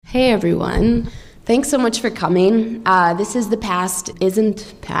Hey, everyone. Thanks so much for coming. This is The Past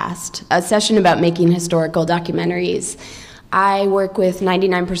Isn't Past, a session about making historical documentaries. I work with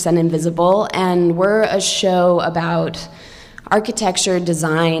 99% Invisible, and we're a show about architecture,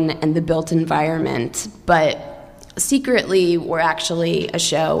 design, and the built environment. But secretly, we're actually a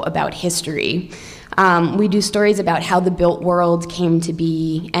show about history. We do stories about how the built world came to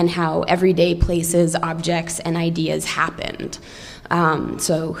be and how everyday places, objects, and ideas happened.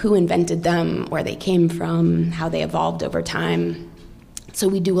 So who invented them, where they came from, how they evolved over time. So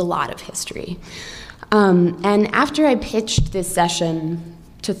we do a lot of history. And after I pitched this session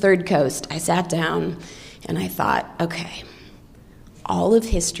to Third Coast, I sat down and I thought, okay, all of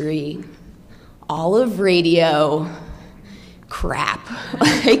history, all of radio, crap.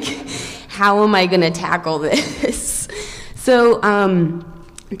 Like, how am I going to tackle this? So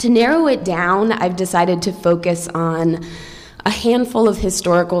to narrow it down, I've decided to focus on a handful of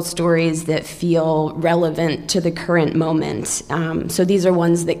historical stories that feel relevant to the current moment. So these are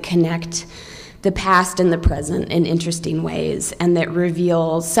ones that connect the past and the present in interesting ways and that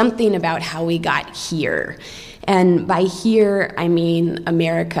reveal something about how we got here. And by here, I mean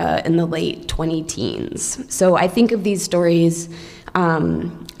America in the late 20-teens. So I think of these stories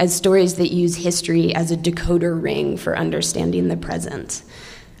as stories that use history as a decoder ring for understanding the present.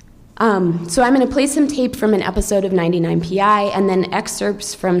 So I'm going to play some tape from an episode of 99PI and then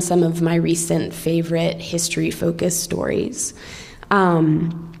excerpts from some of my recent favorite history-focused stories.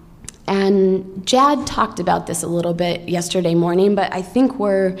 And Jad talked about this a little bit yesterday morning, but I think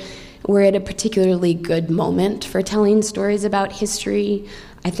we're at a particularly good moment for telling stories about history.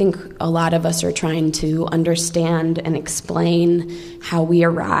 I think a lot of us are trying to understand and explain how we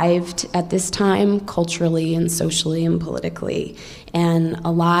arrived at this time, culturally and socially and politically. And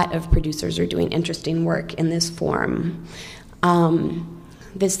a lot of producers are doing interesting work in this form.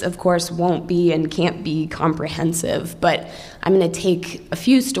 This, of course, won't be and can't be comprehensive, but I'm going to take a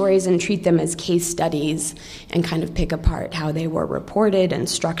few stories and treat them as case studies and kind of pick apart how they were reported and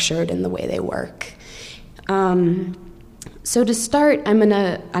structured and the way they work. So to start, I'm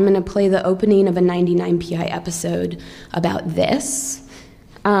gonna play the opening of a 99PI episode about this.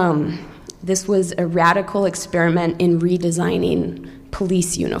 This was a radical experiment in redesigning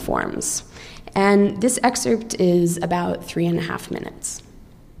police uniforms. And this excerpt is about 3.5 minutes.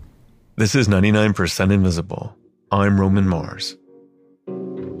 This is 99% Invisible. I'm Roman Mars.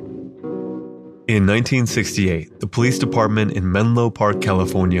 In 1968, the police department in Menlo Park,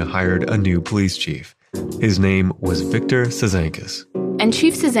 California hired a new police chief. His name was Victor Cizanckas. And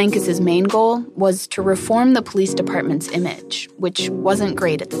Chief Cizanckas' main goal was to reform the police department's image, which wasn't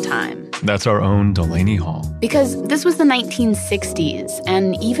great at the time. That's our own Delaney Hall. Because this was the 1960s,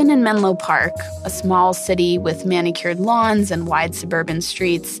 and even in Menlo Park, a small city with manicured lawns and wide suburban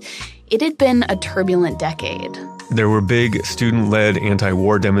streets, it had been a turbulent decade. There were big student-led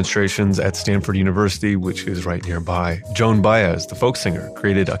anti-war demonstrations at Stanford University, which is right nearby. Joan Baez, the folk singer,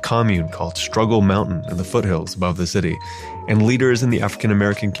 created a commune called Struggle Mountain in the foothills above the city. And leaders in the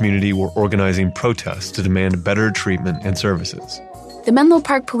African-American community were organizing protests to demand better treatment and services. The Menlo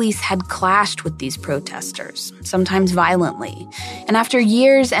Park police had clashed with these protesters, sometimes violently. And after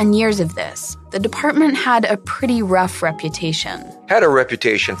years and years of this, the department had a pretty rough reputation. Had a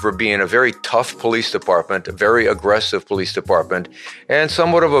reputation for being a very tough police department, a very aggressive police department, and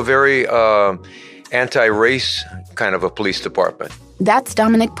somewhat of a very anti-race kind of a police department. That's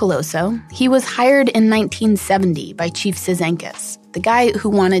Dominic Peloso. He was hired in 1970 by Chief Cizanckas, the guy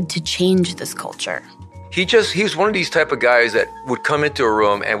who wanted to change this culture. He was one of these type of guys that would come into a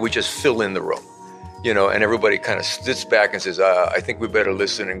room and would just fill in the room, and everybody kind of sits back and says, I think we better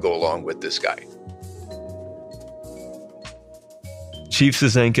listen and go along with this guy. Chief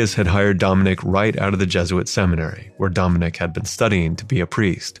Cizanckas had hired Dominic right out of the Jesuit seminary, where Dominic had been studying to be a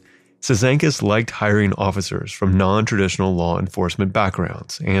priest. Cizanckas liked hiring officers from non-traditional law enforcement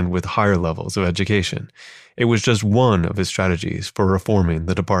backgrounds and with higher levels of education. It was just one of his strategies for reforming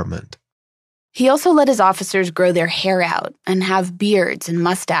the department. He also let his officers grow their hair out and have beards and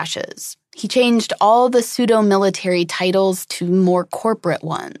mustaches. He changed all the pseudo-military titles to more corporate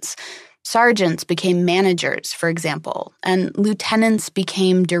ones. Sergeants became managers, for example, and lieutenants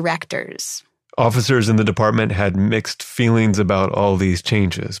became directors. Officers in the department had mixed feelings about all these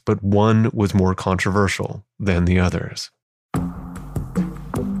changes, but one was more controversial than the others.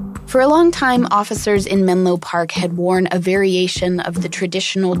 For a long time, officers in Menlo Park had worn a variation of the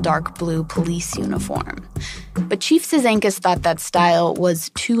traditional dark blue police uniform. But Chief Cizanckas thought that style was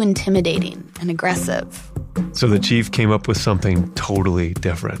too intimidating and aggressive. So the chief came up with something totally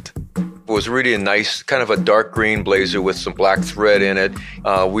different. It was really a nice, kind of a dark green blazer with some black thread in it.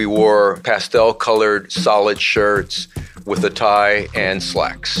 We wore pastel-colored solid shirts with a tie and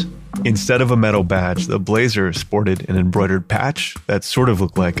slacks. Instead of a metal badge, the blazer sported an embroidered patch that sort of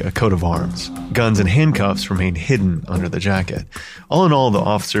looked like a coat of arms. Guns and handcuffs remained hidden under the jacket. All in all, the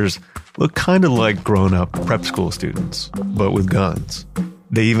officers looked kind of like grown-up prep school students, but with guns.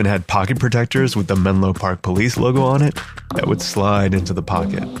 They even had pocket protectors with the Menlo Park Police logo on it that would slide into the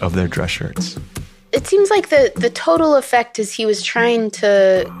pocket of their dress shirts. It seems like the total effect is he was trying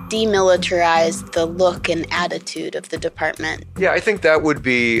to demilitarize the look and attitude of the department. Yeah, I think that would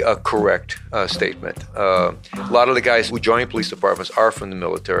be a correct statement. A lot of the guys who join police departments are from the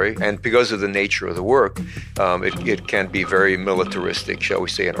military, and because of the nature of the work, it can be very militaristic, shall we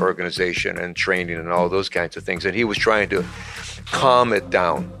say, in organization and training and all those kinds of things. And he was trying to calm it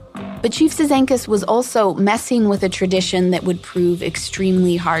down. But Chief Cizanckas was also messing with a tradition that would prove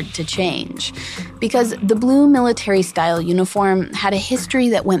extremely hard to change, because the blue military-style uniform had a history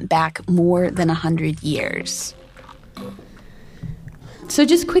that went back more than 100 years. So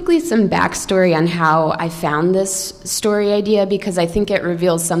just quickly, some backstory on how I found this story idea, because I think it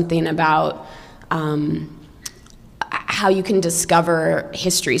reveals something about how you can discover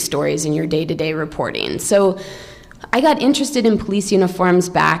history stories in your day-to-day reporting. So I got interested in police uniforms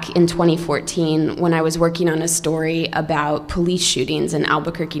back in 2014 when I was working on a story about police shootings in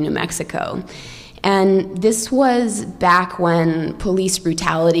Albuquerque, New Mexico. And this was back when police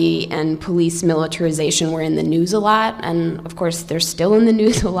brutality and police militarization were in the news a lot. And of course, they're still in the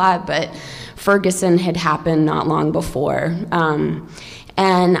news a lot, but Ferguson had happened not long before.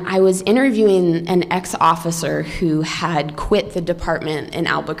 And I was interviewing an ex-officer who had quit the department in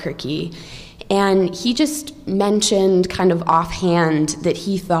Albuquerque. And he just mentioned kind of offhand that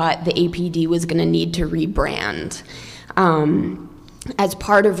he thought the APD was going to need to rebrand as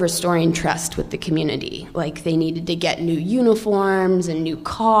part of restoring trust with the community. Like they needed to get new uniforms and new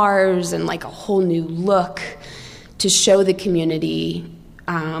cars and like a whole new look to show the community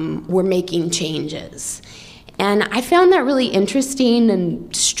we're making changes. And I found that really interesting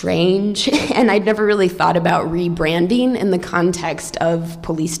and strange, and I'd never really thought about rebranding in the context of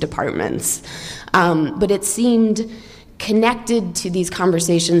police departments. But it seemed connected to these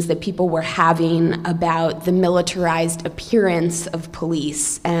conversations that people were having about the militarized appearance of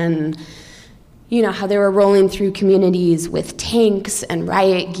police and, you know, how they were rolling through communities with tanks and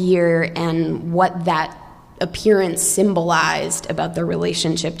riot gear and what that appearance symbolized about their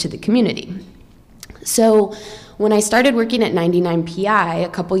relationship to the community. So when I started working at 99PI a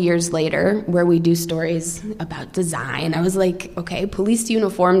couple years later, where we do stories about design, I was like, okay, police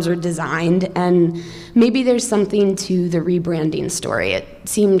uniforms are designed, and maybe there's something to the rebranding story. It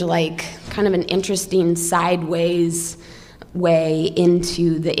seemed like kind of an interesting sideways way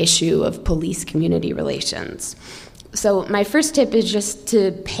into the issue of police community relations. So my first tip is just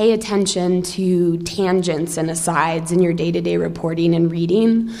to pay attention to tangents and asides in your day-to-day reporting and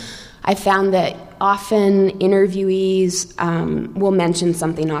reading. I found that often interviewees will mention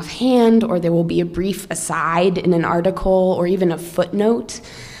something offhand, or there will be a brief aside in an article or even a footnote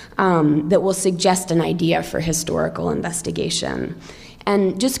that will suggest an idea for historical investigation.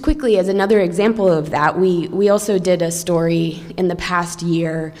 And just quickly, as another example of that, we also did a story in the past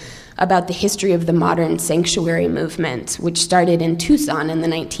year about the history of the modern sanctuary movement, which started in Tucson in the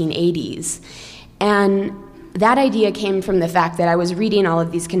 1980s. And that idea came from the fact that I was reading all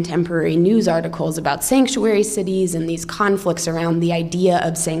of these contemporary news articles about sanctuary cities and these conflicts around the idea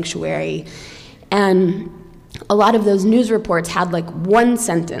of sanctuary. And a lot of those news reports had like one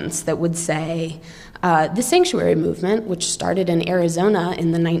sentence that would say, the sanctuary movement, which started in Arizona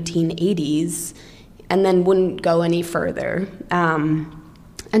in the 1980s, and then wouldn't go any further.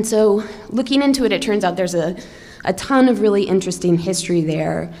 And so looking into it, it turns out there's a ton of really interesting history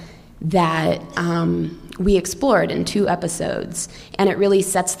there that we explored in 2 episodes, and it really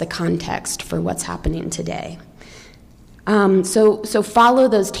sets the context for what's happening today. So follow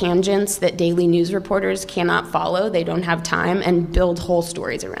those tangents that daily news reporters cannot follow, they don't have time, and build whole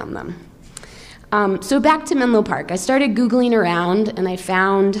stories around them. So back to Menlo Park. I started Googling around, and I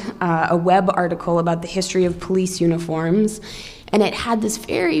found a web article about the history of police uniforms, and it had this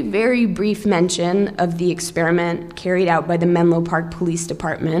very, very brief mention of the experiment carried out by the Menlo Park Police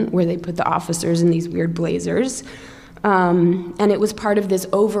Department, where they put the officers in these weird blazers. And it was part of this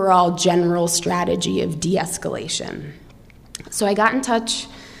overall general strategy of de-escalation. So I got in touch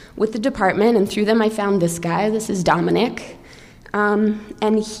with the department, and through them I found this guy. This is Dominic.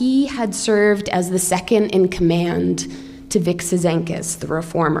 And he had served as the second in command to Vic Cizanckas, the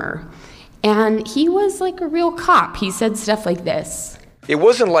reformer. And he was like a real cop. He said stuff like this: It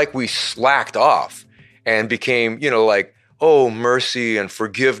wasn't like we slacked off and became, like, oh, mercy and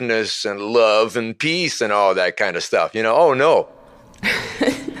forgiveness and love and peace and all that kind of stuff. Oh, no.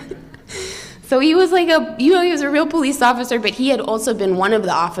 So he was like he was a real police officer, but he had also been one of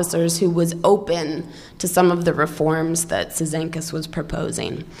the officers who was open to some of the reforms that Cizanckas was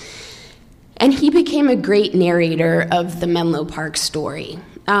proposing. And he became a great narrator of the Menlo Park story.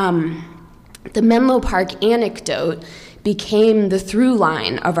 The Menlo Park anecdote became the through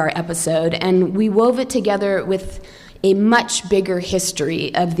line of our episode, and we wove it together with a much bigger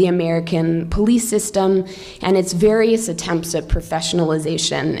history of the American police system and its various attempts at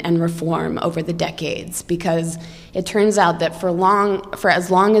professionalization and reform over the decades, because it turns out that for as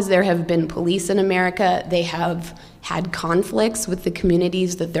long as there have been police in America, they have had conflicts with the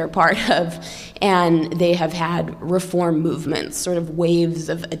communities that they're part of, and they have had reform movements, sort of waves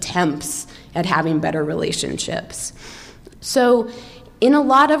of attempts at having better relationships. So in a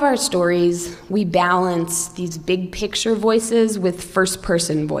lot of our stories, we balance these big picture voices with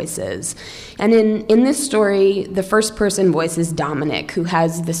first-person voices. And in this story, the first-person voice is Dominic, who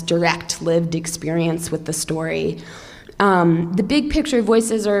has this direct lived experience with the story. The big picture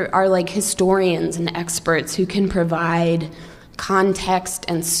voices are like historians and experts who can provide context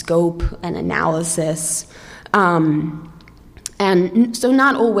and scope and analysis. And so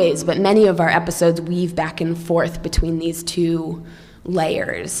not always, but many of our episodes weave back and forth between these two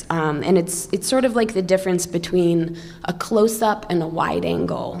layers. And it's sort of like the difference between a close-up and a wide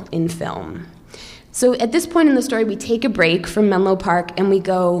angle in film. So at this point in the story, we take a break from Menlo Park and we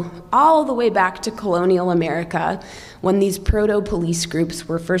go all the way back to colonial America when these proto-police groups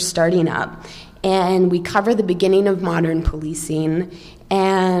were first starting up. And we cover the beginning of modern policing,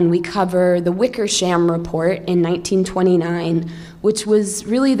 and we cover the Wickersham Report in 1929, which was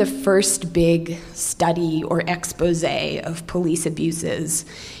really the first big study or expose of police abuses.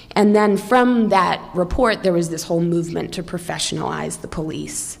 And then from that report, there was this whole movement to professionalize the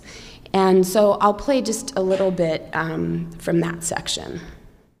police. And so I'll play just a little bit from that section.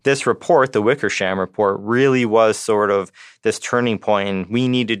 This report, the Wickersham Report, really was sort of this turning point, and we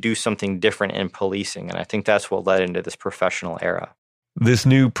need to do something different in policing. And I think that's what led into this professional era. This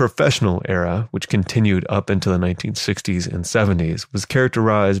new professional era, which continued up into the 1960s and 70s, was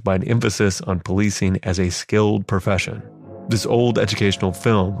characterized by an emphasis on policing as a skilled profession. This old educational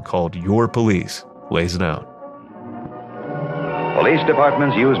film called Your Police lays it out. Police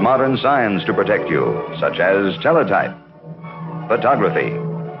departments use modern science to protect you, such as teletype, photography,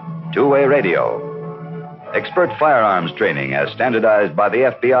 two-way radio, expert firearms training as standardized by the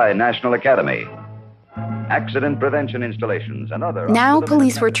FBI National Academy, accident prevention installations, and other... Now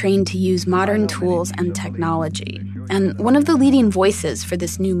police were trained to use modern tools and technology. And one of the leading voices for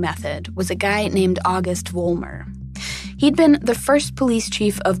this new method was a guy named August Vollmer. He'd been the first police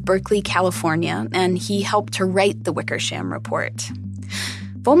chief of Berkeley, California, and he helped to write the Wickersham Report.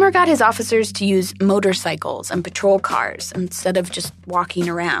 Vollmer got his officers to use motorcycles and patrol cars instead of just walking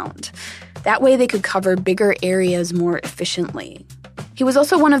around. That way they could cover bigger areas more efficiently. He was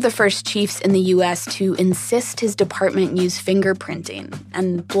also one of the first chiefs in the U.S. to insist his department use fingerprinting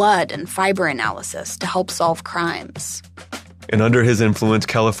and blood and fiber analysis to help solve crimes. And under his influence,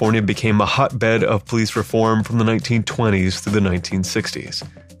 California became a hotbed of police reform from the 1920s through the 1960s,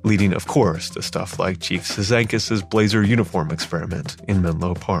 leading, of course, to stuff like Chief Cizanckas' blazer uniform experiment in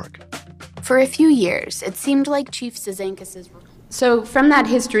Menlo Park. For a few years, it seemed like Chief Cizanckas'... So from that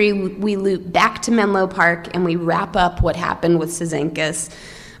history, we loop back to Menlo Park and we wrap up what happened with Cizanckas,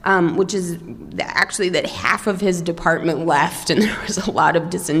 which is actually that half of his department left and there was a lot of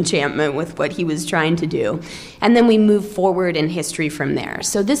disenchantment with what he was trying to do. And then we move forward in history from there.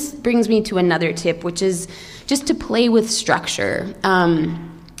 So this brings me to another tip, which is just to play with structure.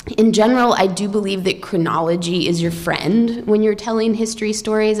 In general, I do believe that chronology is your friend when you're telling history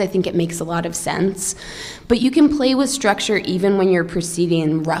stories. I think it makes a lot of sense. But you can play with structure even when you're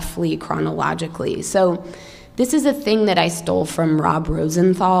proceeding roughly chronologically. So this is a thing that I stole from Rob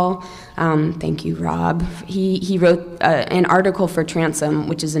Rosenthal. Thank you, Rob. He wrote an article for Transom,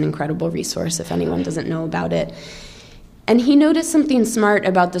 which is an incredible resource if anyone doesn't know about it. And he noticed something smart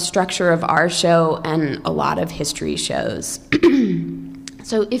about the structure of our show and a lot of history shows.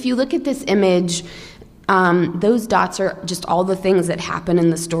 So if you look at this image, those dots are just all the things that happen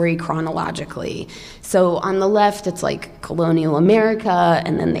in the story chronologically. So on the left, it's like colonial America,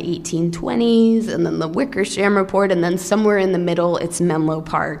 and then the 1820s, and then the Wickersham Report, and then somewhere in the middle, it's Menlo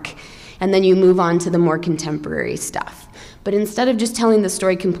Park. And then you move on to the more contemporary stuff. But instead of just telling the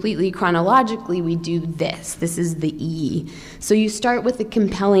story completely chronologically, we do this. This is the E. So you start with a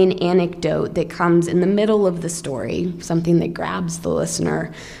compelling anecdote that comes in the middle of the story, something that grabs the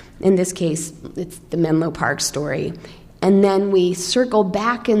listener. In this case, it's the Menlo Park story. And then we circle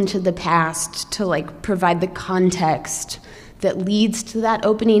back into the past to provide the context that leads to that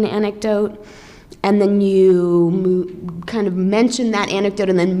opening anecdote. And then you kind of mention that anecdote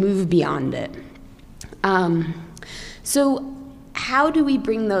and then move beyond it. So how do we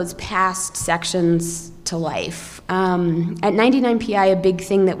bring those past sections to life? At 99PI, a big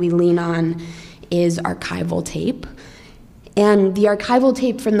thing that we lean on is archival tape. And the archival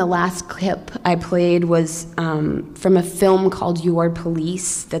tape from the last clip I played was from a film called Your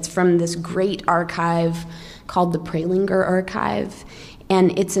Police that's from this great archive called the Pralinger Archive.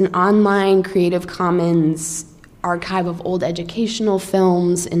 And it's an online Creative Commons archive of old educational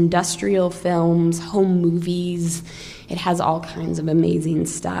films, industrial films, home movies. It has all kinds of amazing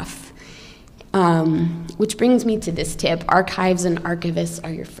stuff. Which brings me to this tip. Archives and archivists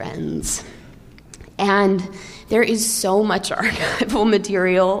are your friends. And there is so much archival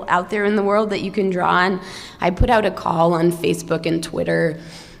material out there in the world that you can draw on. I put out a call on Facebook and Twitter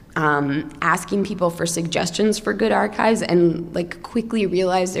asking people for suggestions for good archives, and quickly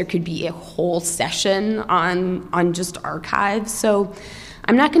realized there could be a whole session on just archives. So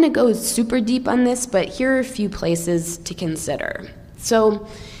I'm not going to go super deep on this, but here are a few places to consider. So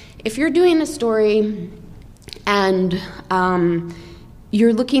if you're doing a story and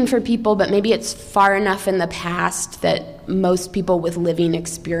you're looking for people, but maybe it's far enough in the past that most people with living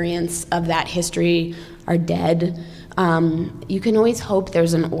experience of that history are dead, you can always hope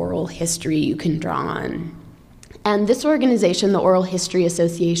there's an oral history you can draw on. And this organization, the Oral History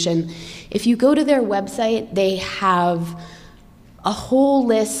Association, if you go to their website, they have a whole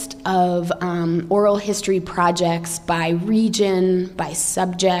list of oral history projects by region, by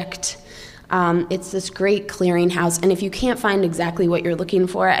subject. It's this great clearinghouse, and if you can't find exactly what you're looking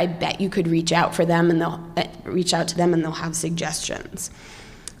for, I bet you could reach out to them, and they'll have suggestions.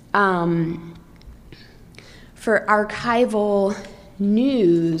 For archival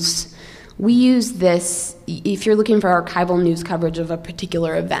news, we use this. If you're looking for archival news coverage of a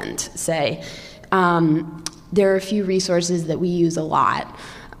particular event, say, there are a few resources that we use a lot.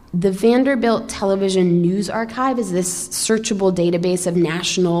 The Vanderbilt Television News Archive is this searchable database of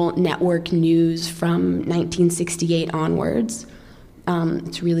national network news from 1968 onwards.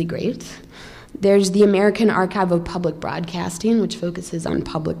 It's really great. There's the American Archive of Public Broadcasting, which focuses on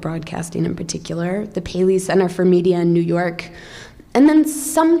public broadcasting in particular. The Paley Center for Media in New York. And then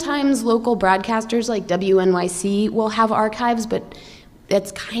sometimes local broadcasters like WNYC will have archives, but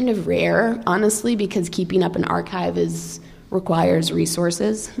it's kind of rare, honestly, because keeping up an archive requires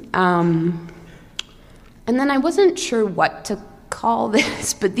resources. And then I wasn't sure what to call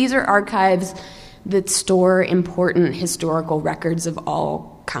this, but these are archives that store important historical records of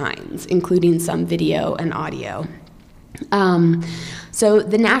all kinds, including some video and audio. So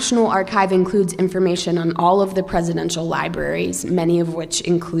the National Archive includes information on all of the presidential libraries, many of which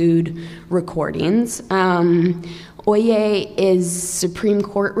include recordings. OIE is Supreme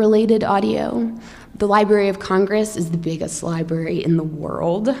Court-related audio. The Library of Congress is the biggest library in the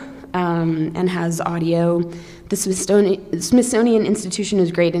world and has audio. The Smithsonian Institution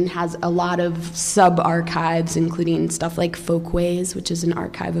is great and has a lot of sub-archives, including stuff like Folkways, which is an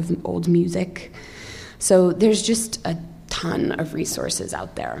archive of old music. So there's just a ton of resources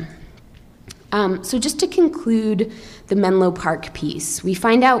out there. So just to conclude the Menlo Park piece, we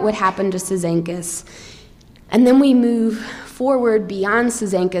find out what happened to Cizanckas, and then we move forward beyond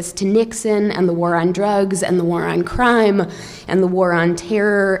Cizanckas to Nixon and the war on drugs and the war on crime and the war on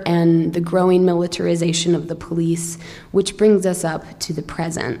terror and the growing militarization of the police, which brings us up to the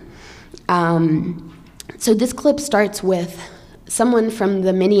present. So this clip starts with someone from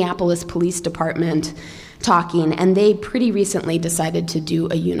the Minneapolis Police Department talking, and they pretty recently decided to do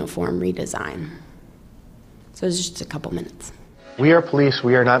a uniform redesign. So it's just a couple minutes. We are police.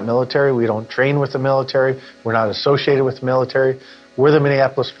 We are not military. We don't train with the military. We're not associated with the military. We're the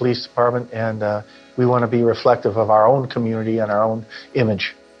Minneapolis Police Department, and we want to be reflective of our own community and our own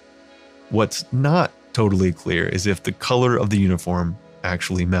image. What's not totally clear is if the color of the uniform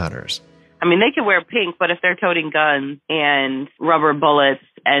actually matters. I mean, they could wear pink, but if they're toting guns and rubber bullets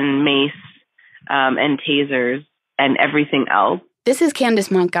and mace and tasers and everything else. This is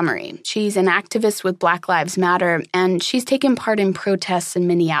Candace Montgomery. She's an activist with Black Lives Matter, and she's taken part in protests in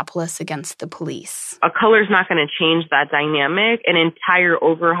Minneapolis against the police. A color's not going to change that dynamic. An entire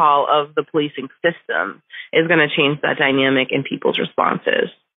overhaul of the policing system is going to change that dynamic in people's responses.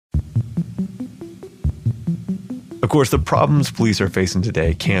 Of course, the problems police are facing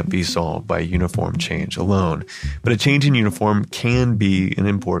today can't be solved by uniform change alone, but a change in uniform can be an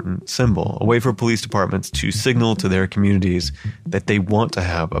important symbol, a way for police departments to signal to their communities that they want to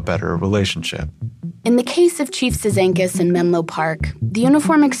have a better relationship. In the case of Chief Cizanckas in Menlo Park, the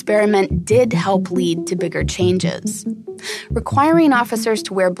uniform experiment did help lead to bigger changes. Requiring officers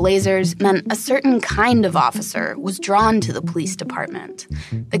to wear blazers meant a certain kind of officer was drawn to the police department,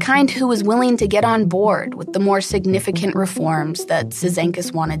 the kind who was willing to get on board with the more significant reforms that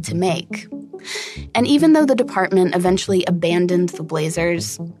Cizanckas wanted to make. And even though the department eventually abandoned the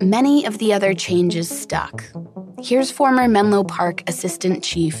blazers, many of the other changes stuck. Here's former Menlo Park Assistant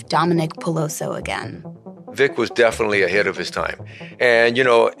Chief Dominic Peloso again. Vic was definitely ahead of his time. And, you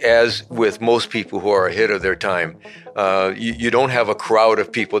know, as with most people who are ahead of their time, you don't have a crowd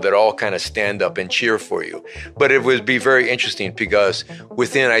of people that all kind of stand up and cheer for you. But it would be very interesting because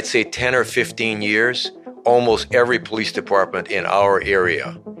within, I'd say, 10 or 15 years, almost every police department in our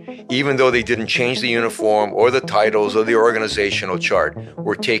area, even though they didn't change the uniform or the titles or the organizational chart,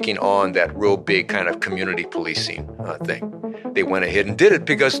 were taking on that real big kind of community policing thing. They went ahead and did it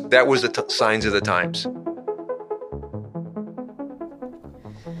because that was the signs of the times.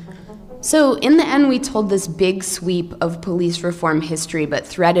 So in the end, we told this big sweep of police reform history, but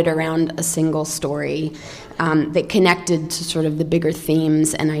threaded around a single story that connected to sort of the bigger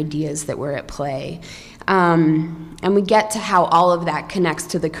themes and ideas that were at play. And we get to how all of that connects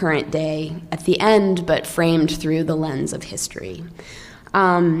to the current day at the end, but framed through the lens of history.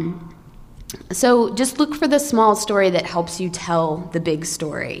 So just look for the small story that helps you tell the big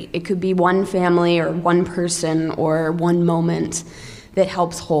story. It could be one family or one person or one moment that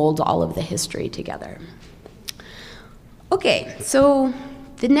helps hold all of the history together. Okay, so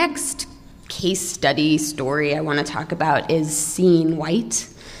the next case study story I want to talk about is Seeing White.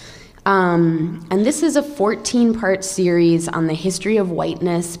 And this is a 14-part series on the history of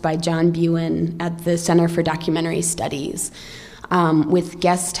whiteness by John Buin at the Center for Documentary Studies, with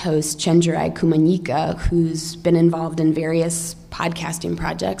guest host Chenjerai Kumanyika, who's been involved in various podcasting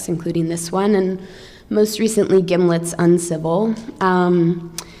projects, including this one, and most recently Gimlet's Uncivil.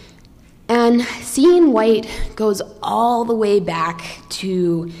 And Seeing White goes all the way back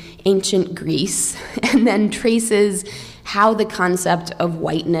to ancient Greece and then traces how the concept of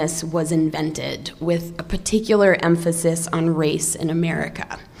whiteness was invented, with a particular emphasis on race in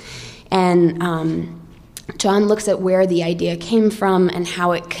America. And John looks at where the idea came from and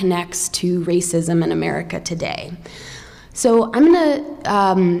how it connects to racism in America today. So I'm going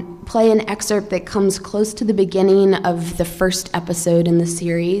to play an excerpt that comes close to the beginning of the first episode in the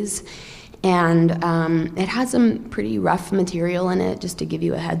series. And it has some pretty rough material in it, just to give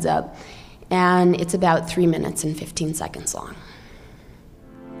you a heads up. And it's about 3 minutes and 15 seconds long.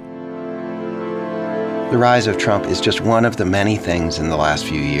 The rise of Trump is just one of the many things in the last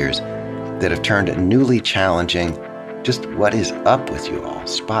few years that have turned a newly challenging, just what is up with you all,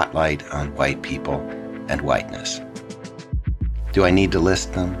 spotlight on white people and whiteness. Do I need to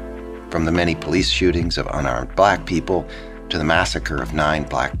list them? From the many police shootings of unarmed black people to the massacre of 9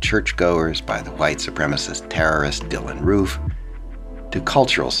 black churchgoers by the white supremacist terrorist Dylan Roof, to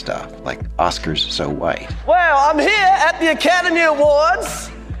cultural stuff like Oscars So White. Well, I'm here at the Academy Awards,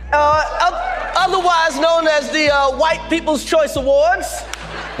 otherwise known as the White People's Choice Awards.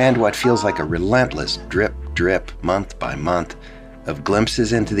 And what feels like a relentless drip, drip, month by month, of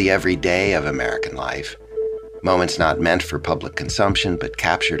glimpses into the everyday of American life. Moments not meant for public consumption, but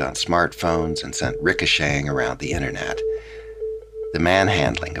captured on smartphones and sent ricocheting around the internet. The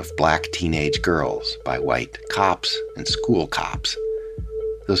manhandling of black teenage girls by white cops and school cops.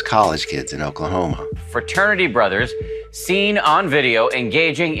 Those college kids in Oklahoma. Fraternity brothers seen on video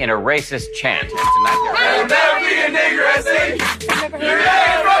engaging in a racist chant. There'll never be a nigger at sea. You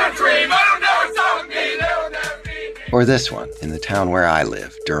ain't from a tree, but don't never talk me. There'll never be. Or this one, in the town where I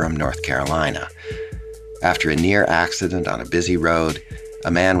live, Durham, North Carolina. After a near accident on a busy road,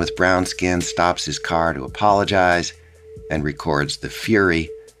 a man with brown skin stops his car to apologize and records the fury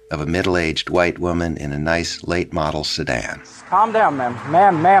of a middle-aged white woman in a nice late-model sedan. Calm down, ma'am.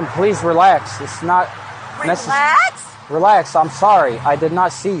 Ma'am, please relax. It's not necessary. Relax? Relax, I'm sorry. I did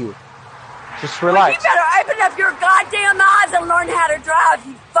not see you. Just relax. Well, you better open up your goddamn eyes and learn how to drive,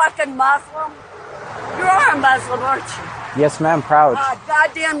 you fucking Muslim. You are a Muslim, aren't you? Yes, ma'am, proud.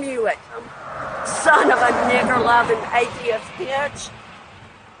 Goddamn knew it. Son of a nigger-loving atheist bitch.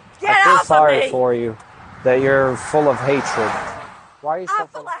 Get I feel off sorry of me. for you, that you're full of hatred. Why are you so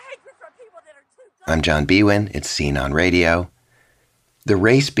full of hatred for people that are too... I'm John Biewen. It's Seen on Radio. The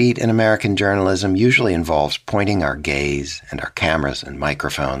race beat in American journalism usually involves pointing our gaze and our cameras and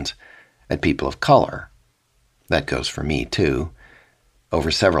microphones at people of color. That goes for me, too.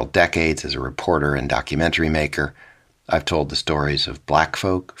 Over several decades as a reporter and documentary maker, I've told the stories of black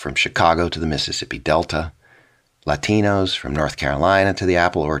folk from Chicago to the Mississippi Delta, Latinos from North Carolina to the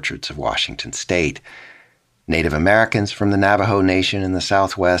apple orchards of Washington State, Native Americans from the Navajo Nation in the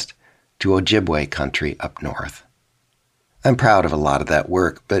Southwest to Ojibwe country up north. I'm proud of a lot of that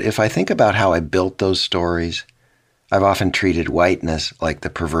work, but if I think about how I built those stories, I've often treated whiteness like the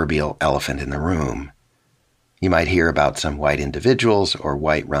proverbial elephant in the room. You might hear about some white individuals or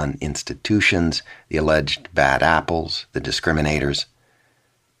white-run institutions, the alleged bad apples, the discriminators.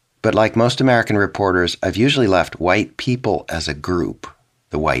 But like most American reporters, I've usually left white people as a group,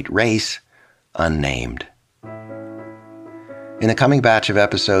 the white race, unnamed. In the coming batch of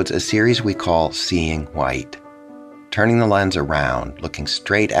episodes, a series we call Seeing White, turning the lens around, looking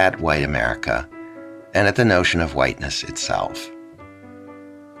straight at white America, and at the notion of whiteness itself.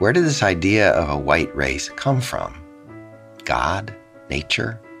 Where did this idea of a white race come from? God?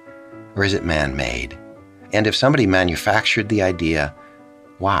 Nature? Or is it man-made? And if somebody manufactured the idea,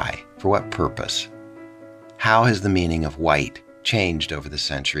 why? For what purpose? How has the meaning of white changed over the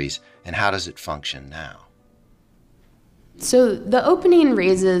centuries, and how does it function now? So the opening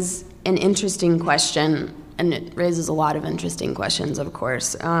raises an interesting question, and it raises a lot of interesting questions, of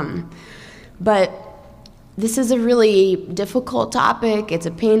course. But this is a really difficult topic. It's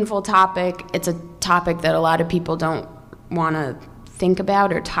a painful topic. It's a topic that a lot of people don't want to think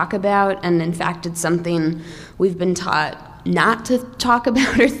about or talk about. And in fact, it's something we've been taught not to talk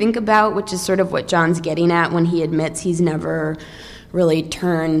about or think about, which is sort of what John's getting at when he admits he's never really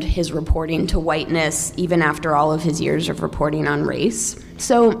turned his reporting to whiteness, even after all of his years of reporting on race.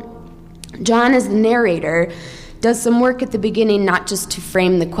 So John, as the narrator, does some work at the beginning not just to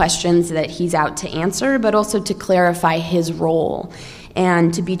frame the questions that he's out to answer, but also to clarify his role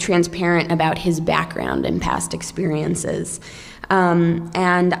and to be transparent about his background and past experiences.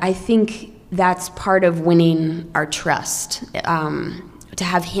 And I think that's part of winning our trust, to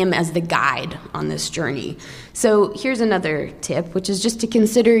have him as the guide on this journey. So here's another tip, which is just to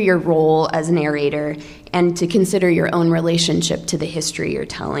consider your role as narrator and to consider your own relationship to the history you're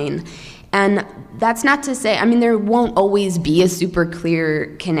telling. And that's not to say, there won't always be a super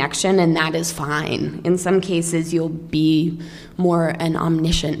clear connection, and that is fine. In some cases, you'll be more an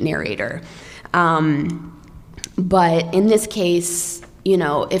omniscient narrator. But in this case,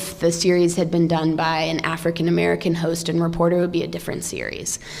 if the series had been done by an African-American host and reporter, it would be a different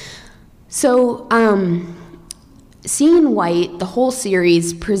series. So, Seeing White, the whole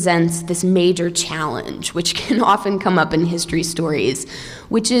series presents this major challenge, which can often come up in history stories,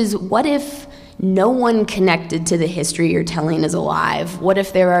 which is, what if no one connected to the history you're telling is alive? What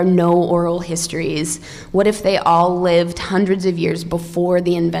if there are no oral histories? What if they all lived hundreds of years before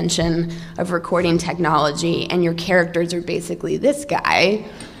the invention of recording technology, and your characters are basically this guy,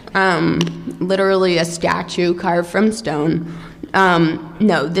 literally a statue carved from stone?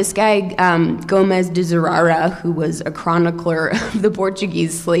 No, this guy, Gomes de Zurara, who was a chronicler of the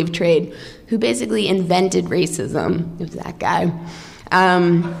Portuguese slave trade, who basically invented racism, it was that guy.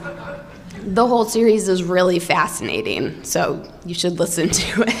 The whole series is really fascinating, so you should listen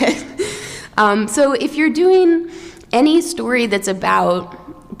to it. So if you're doing any story that's about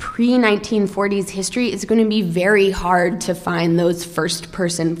pre-1940s history, it's going to be very hard to find those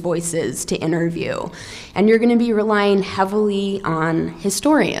first-person voices to interview. And you're going to be relying heavily on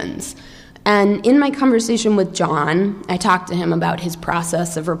historians. And in my conversation with John, I talked to him about his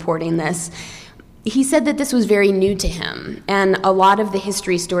process of reporting this. He said that this was very new to him, and a lot of the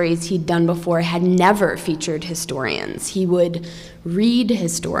history stories he'd done before had never featured historians. He would read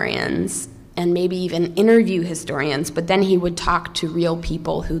historians and maybe even interview historians, but then he would talk to real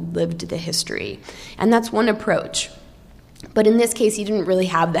people who lived the history. And that's one approach. But in this case, he didn't really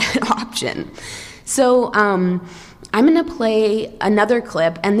have that option. So I'm going to play another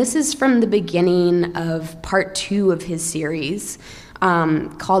clip, and this is from the beginning of part 2 of his series,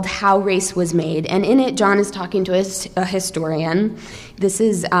 called How Race Was Made. And in it, John is talking to a historian. This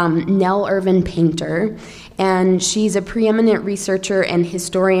is Nell Irvin Painter, and she's a preeminent researcher and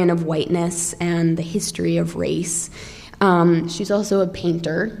historian of whiteness and the history of race. She's also a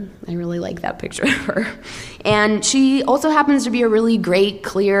painter. I really like that picture of her. And she also happens to be a really great,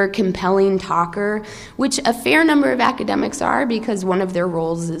 clear, compelling talker, which a fair number of academics are because one of their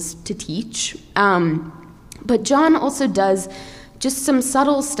roles is to teach. But John also does just some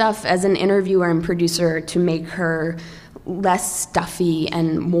subtle stuff as an interviewer and producer to make her less stuffy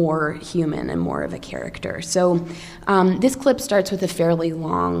and more human and more of a character. So this clip starts with a fairly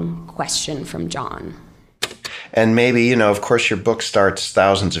long question from John. And maybe, of course your book starts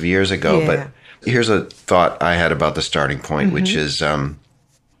thousands of years ago, Here's a thought I had about the starting point, which is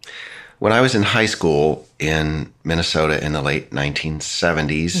when I was in high school in Minnesota in the late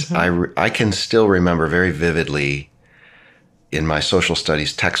 1970s, I can still remember very vividly in my social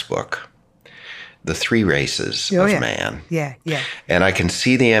studies textbook the three races of man. Yeah. And I can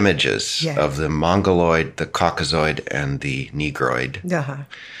see the images of the Mongoloid, the Caucasoid, and the Negroid.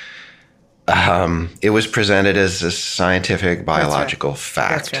 It was presented as a scientific, biological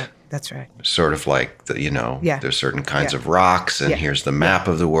fact. That's right. Sort of like, there's certain kinds of rocks, and here's the map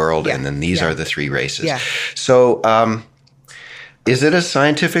of the world, and then these are the three races. Yeah. So is it a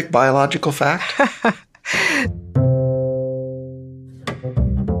scientific, biological fact?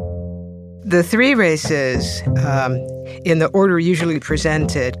 The three races, in the order usually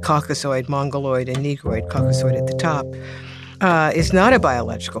presented, Caucasoid, Mongoloid, and Negroid, Caucasoid at the top, is not a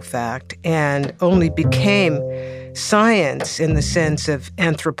biological fact and only became science in the sense of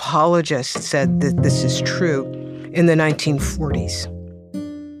anthropologists said that this is true in the 1940s.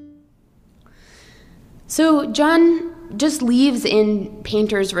 So John just leaves in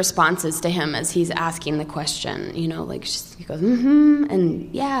Painter's responses to him as he's asking the question, he goes,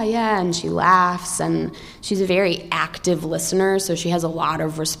 and yeah, and she laughs, and she's a very active listener, so she has a lot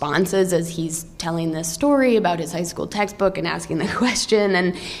of responses as he's telling this story about his high school textbook and asking the question,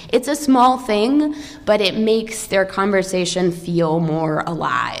 and it's a small thing, but it makes their conversation feel more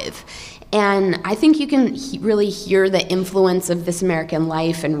alive. And I think you can really hear the influence of This American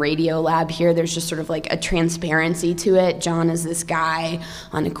Life and Radiolab here. There's just sort of like a transparency to it. John is this guy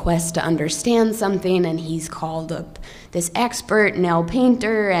on a quest to understand something, and he's called up this expert, Nell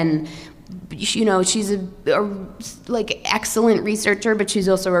Painter, and she's a excellent researcher, but she's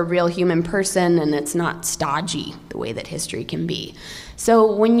also a real human person, and it's not stodgy the way that history can be.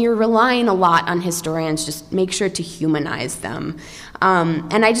 So when you're relying a lot on historians, just make sure to humanize them.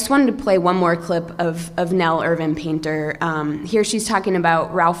 And I just wanted to play one more clip of Nell Irvin Painter. Here she's talking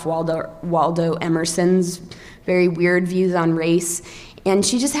about Ralph Waldo Emerson's very weird views on race. And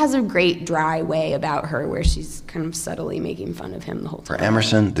she just has a great dry way about her where she's kind of subtly making fun of him the whole time. For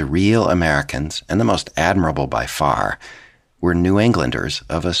Emerson, the real Americans, and the most admirable by far, were New Englanders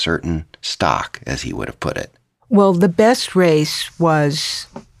of a certain stock, as he would have put it. Well, the best race was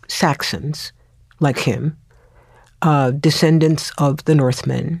Saxons, like him, descendants of the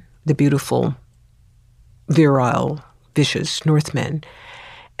Northmen, the beautiful, virile, vicious Northmen.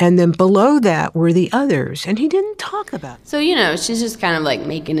 And then below that were the others, and he didn't talk about it. So, she's just kind of like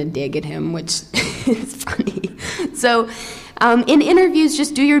making a dig at him, which is funny. So in interviews,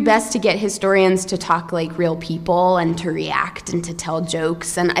 just do your best to get historians to talk like real people and to react and to tell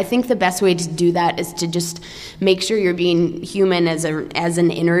jokes. And I think the best way to do that is to just make sure you're being human as an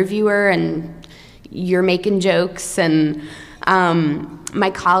interviewer and you're making jokes. And my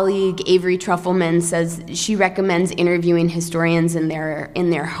colleague Avery Trufelman says she recommends interviewing historians in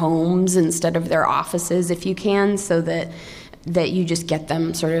their homes instead of their offices if you can, so that you just get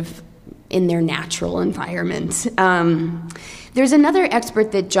them sort of in their natural environment. There's another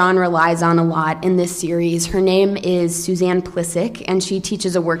expert that John relies on a lot in this series. Her name is Suzanne Plissick, and she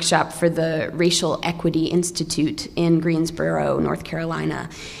teaches a workshop for the Racial Equity Institute in Greensboro, North Carolina.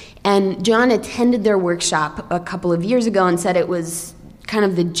 And John attended their workshop a couple of years ago and said it was kind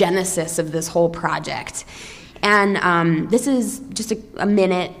of the genesis of this whole project. And this is just a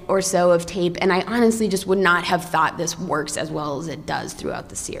minute or so of tape, and I honestly just would not have thought this works as well as it does throughout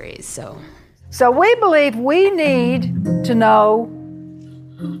the series. So we believe we need to know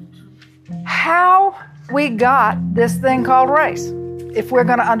how we got this thing called race, if we're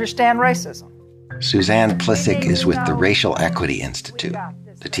going to understand racism. Suzanne Plissick is with the Racial Equity Institute.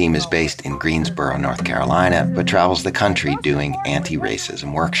 The team is based in Greensboro, North Carolina, but travels the country doing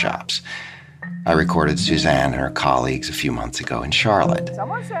anti-racism workshops. I recorded Suzanne and her colleagues a few months ago in Charlotte.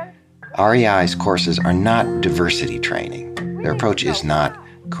 REI's courses are not diversity training. Their approach is not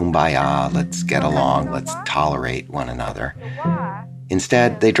kumbaya, let's get along, let's tolerate one another.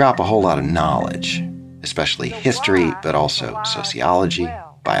 Instead, they drop a whole lot of knowledge, especially history, but also sociology,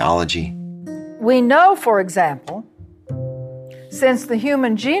 biology. We know, for example, since the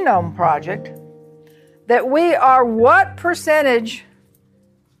Human Genome Project, that we are what percentage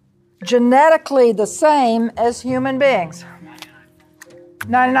genetically the same as human beings?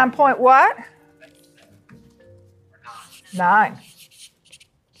 99 point what? 9.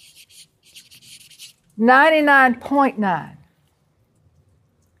 99.9.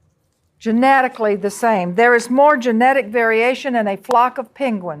 Genetically the same. There is more genetic variation in a flock of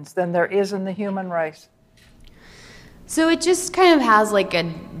penguins than there is in the human race. So it just kind of has like a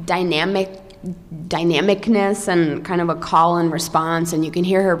dynamic dynamicness and kind of a call and response, and you can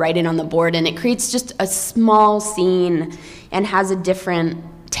hear her writing on the board, and it creates just a small scene and has a different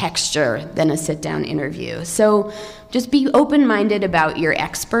texture than a sit-down interview. So just be open-minded about your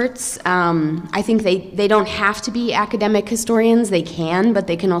experts. I think they don't have to be academic historians. They can, but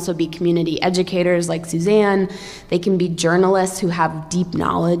they can also be community educators like Suzanne. They can be journalists who have deep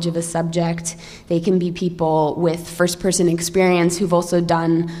knowledge of a subject. They can be people with first-person experience who've also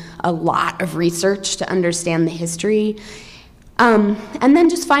done a lot of research to understand the history. And then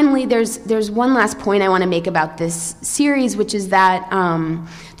just finally, there's one last point I want to make about this series, which is that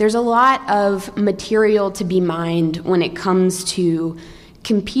there's a lot of material to be mined when it comes to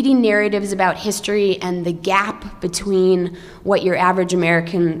competing narratives about history and the gap between what your average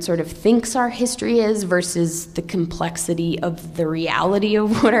American sort of thinks our history is versus the complexity of the reality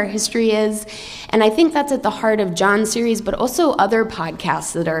of what our history is. And I think that's at the heart of John's series, but also other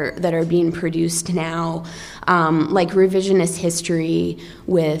podcasts that are being produced now, like Revisionist History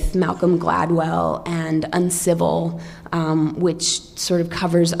with Malcolm Gladwell and Uncivil, which sort of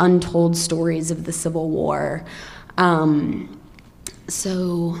covers untold stories of the Civil War.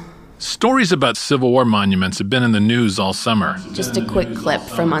 Stories about Civil War monuments have been in the news all summer. Just a quick clip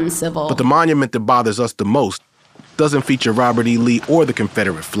from Uncivil. But the monument that bothers us the most doesn't feature Robert E. Lee or the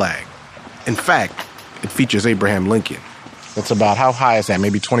Confederate flag. In fact, it features Abraham Lincoln. It's about, how high is that,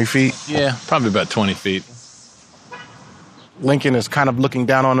 maybe 20 feet? Yeah, probably about 20 feet. Lincoln is kind of looking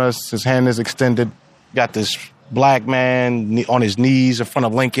down on us. His hand is extended. Got this black man on his knees in front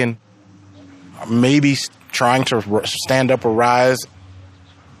of Lincoln, maybe trying to stand up or rise.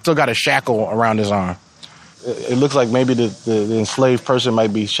 Still got a shackle around his arm. It looks like maybe the enslaved person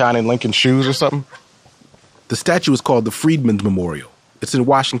might be shining Lincoln's shoes or something. The statue is called the Freedmen's Memorial. It's in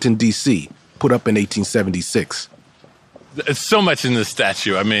Washington, D.C., put up in 1876. It's so much in this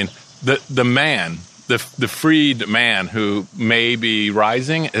statue. I mean, the man, the freed man who may be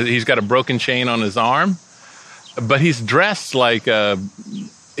rising, he's got a broken chain on his arm, but he's dressed like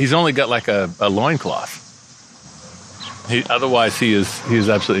he's only got like a loincloth. Otherwise, he is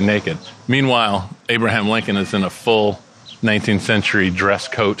absolutely naked. Meanwhile, Abraham Lincoln is in a full 19th century dress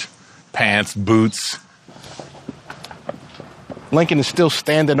coat, pants, boots. Lincoln is still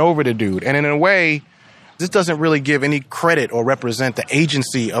standing over the dude. And in a way, this doesn't really give any credit or represent the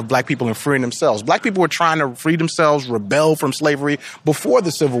agency of black people in freeing themselves. Black people were trying to free themselves, rebel from slavery before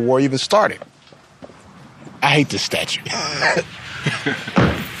the Civil War even started. I hate this statue.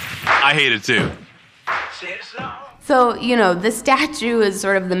 I hate it too. So, the statue is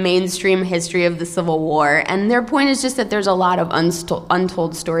sort of the mainstream history of the Civil War, and their point is just that there's a lot of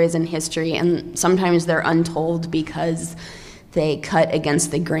untold stories in history, and sometimes they're untold because they cut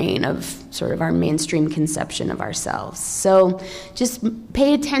against the grain of sort of our mainstream conception of ourselves. So just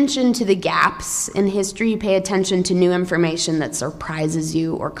pay attention to the gaps in history, pay attention to new information that surprises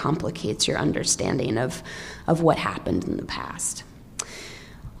you or complicates your understanding of what happened in the past.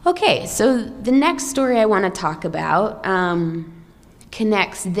 Okay, so the next story I want to talk about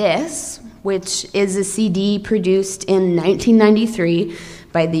connects this, which is a CD produced in 1993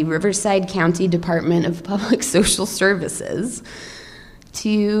 by the Riverside County Department of Public Social Services,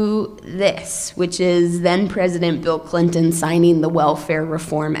 to this, which is then President Bill Clinton signing the Welfare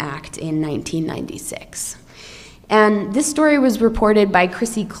Reform Act in 1996. And this story was reported by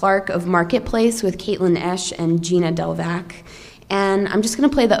Chrissy Clark of Marketplace with Caitlin Esch and Gina Delvac. And I'm just going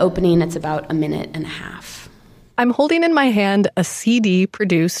to play the opening. It's about a minute and a half. I'm holding in my hand a CD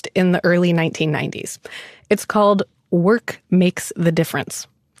produced in the early 1990s. It's called Work Makes the Difference.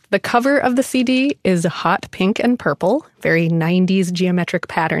 The cover of the CD is hot pink and purple, very 90s geometric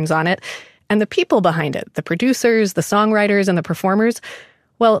patterns on it. And the people behind it, the producers, the songwriters, and the performers,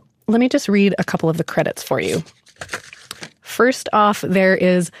 well, let me just read a couple of the credits for you. First off, there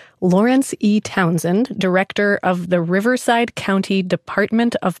is Lawrence E. Townsend, director of the Riverside County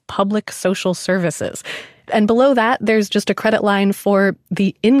Department of Public Social Services. And below that, there's just a credit line for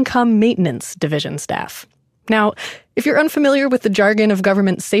the Income Maintenance Division staff. Now, if you're unfamiliar with the jargon of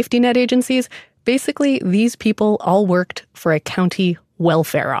government safety net agencies, basically these people all worked for a county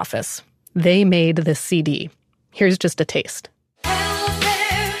welfare office. They made this CD. Here's just a taste.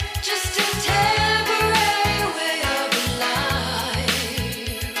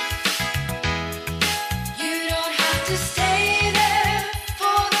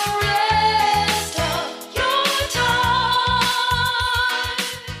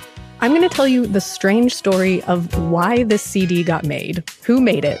 I'm going to tell you the strange story of why this CD got made, who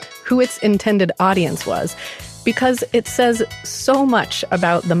made it, who its intended audience was, because it says so much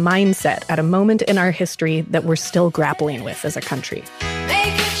about the mindset at a moment in our history that we're still grappling with as a country.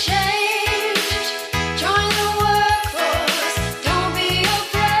 Make a change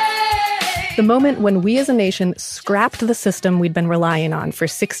the moment when we as a nation scrapped the system we'd been relying on for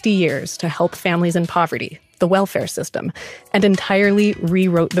 60 years to help families in poverty, the welfare system, and entirely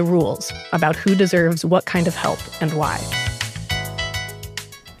rewrote the rules about who deserves what kind of help and why.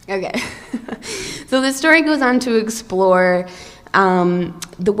 Okay. So the story goes on to explore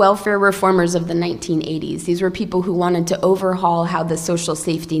the welfare reformers of the 1980s. These were people who wanted to overhaul how the social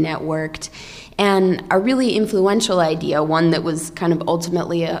safety net worked. And a really influential idea, one that was kind of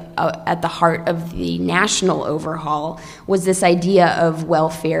ultimately at the heart of the national overhaul, was this idea of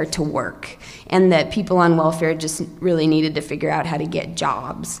welfare to work, and that people on welfare just really needed to figure out how to get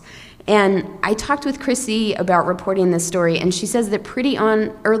jobs. And I talked with Chrissy about reporting this story, and she says that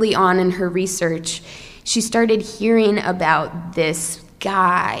early on in her research, she started hearing about this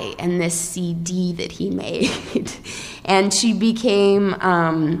guy and this CD that he made. And she became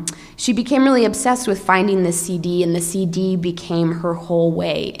really obsessed with finding this CD, and the CD became her whole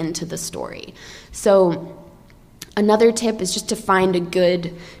way into the story. So another tip is just to find a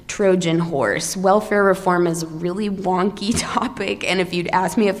good Trojan horse. Welfare reform is a really wonky topic, and if you'd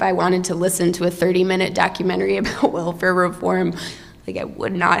asked me if I wanted to listen to a 30-minute documentary about welfare reform, I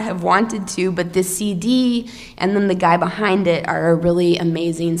would not have wanted to, but this CD and then the guy behind it are a really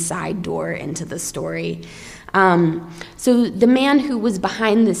amazing side door into the story. So the man who was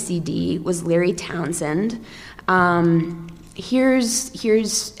behind the CD was Larry Townsend.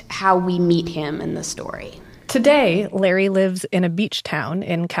 Here's how we meet him in the story. Today, Larry lives in a beach town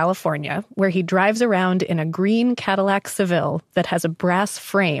in California where he drives around in a green Cadillac Seville that has a brass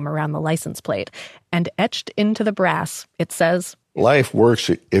frame around the license plate. And etched into the brass, it says, "Life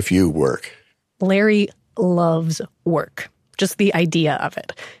works if you work." Larry loves work. Just the idea of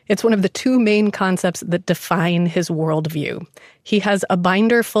it. It's one of the two main concepts that define his worldview. He has a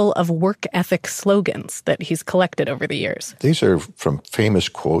binder full of work ethic slogans that he's collected over the years. These are from famous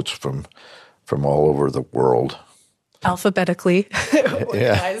quotes from all over the world. Alphabetically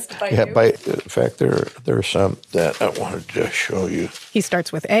organized by you. In fact, there are some that I wanted to show you. He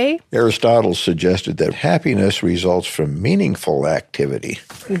starts with A. Aristotle suggested that happiness results from meaningful activity.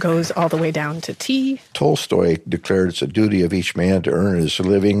 Goes all the way down to T. Tolstoy declared it's a duty of each man to earn his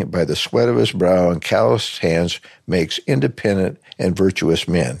living by the sweat of his brow, and calloused hands makes independent and virtuous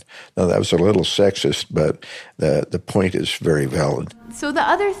men. Now, that was a little sexist, but the point is very valid. So the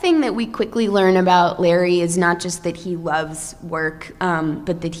other thing that we quickly learn about Larry is not just that he loves work,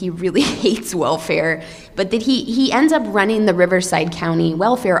 but that he really hates welfare, but that he ends up running the Riverside County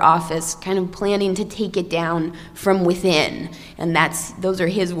Welfare Office, kind of planning to take it down from within, and those are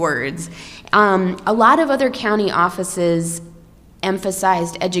his words. A lot of other county offices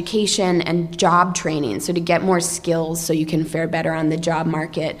emphasized education and job training, so to get more skills so you can fare better on the job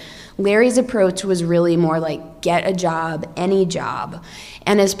market. Larry's approach was really more like get a job, any job.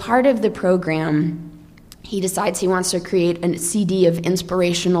 And as part of the program, he decides he wants to create a CD of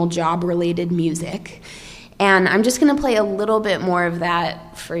inspirational job-related music. And I'm just going to play a little bit more of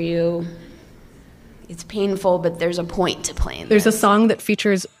that for you. It's painful, but there's a point to playing. There's a song that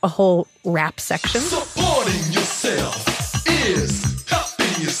features a whole rap section. Supporting yourself is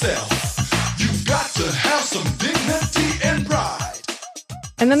helping yourself. You've got to have some dignity and pride.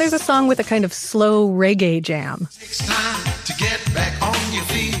 And then there's a song with a kind of slow reggae jam. Takes time to get back on your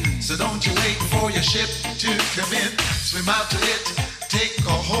feet, so don't you wait for your ship to come in. Swim out to it, take a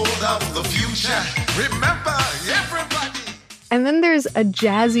hold of the future. Remember, everybody. And then there's a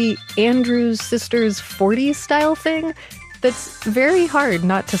jazzy Andrews Sisters 40s style thing that's very hard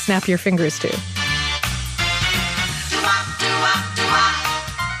not to snap your fingers to.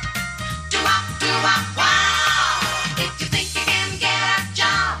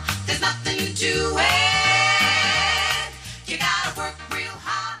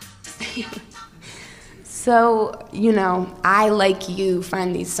 So, I, like you,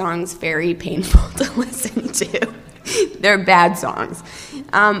 find these songs very painful to listen to. They're bad songs.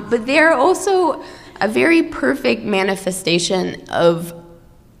 But they're also a very perfect manifestation of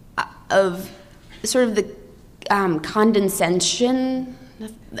sort of the condescension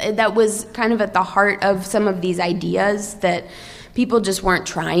that was kind of at the heart of some of these ideas, that people just weren't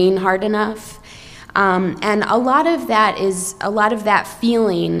trying hard enough. And a lot of that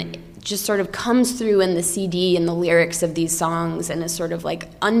feeling just sort of comes through in the CD and the lyrics of these songs, and is sort of like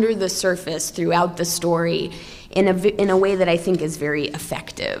under the surface throughout the story in a way that I think is very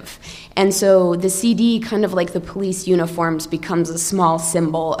effective. And so the CD, kind of like the police uniforms, becomes a small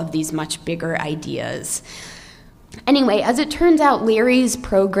symbol of these much bigger ideas. Anyway, as it turns out, Larry's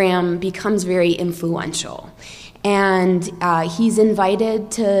program becomes very influential. And he's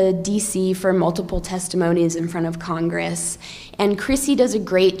invited to D.C. for multiple testimonies in front of Congress. And Chrissy does a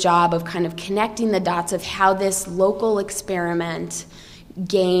great job of kind of connecting the dots of how this local experiment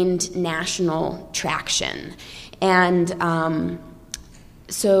gained national traction. And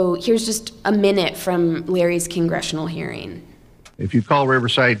so here's just a minute from Larry's congressional hearing. If you call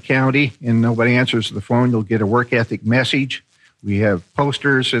Riverside County and nobody answers the phone, you'll get a work ethic message. We have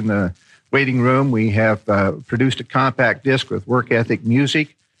posters in the waiting room. We have produced a compact disc with work ethic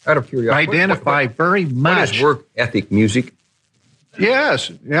music. Out of curiosity, identify very much. What is work ethic music?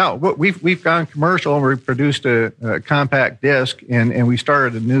 Yes, yeah. We've gone commercial and we've produced a compact disc, and we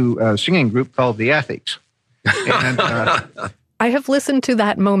started a new singing group called The Ethics. And, I have listened to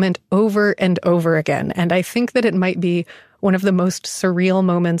that moment over and over again, and I think that it might be one of the most surreal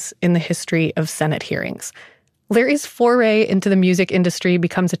moments in the history of Senate hearings. Larry's foray into the music industry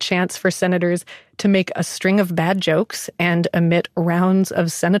becomes a chance for senators to make a string of bad jokes and emit rounds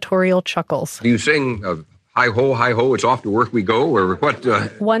of senatorial chuckles. Do you sing hi ho, it's off to work we go, or what?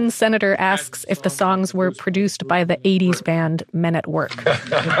 One senator asks if the songs were produced by the 80s band Men at Work.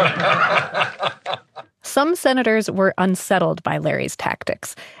 Some senators were unsettled by Larry's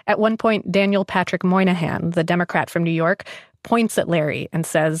tactics. At one point, Daniel Patrick Moynihan, the Democrat from New York, points at Larry and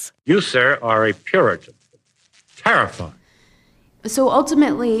says, "You, sir, are a Puritan. Terrifying." So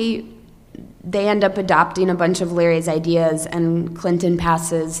ultimately, they end up adopting a bunch of Larry's ideas, and Clinton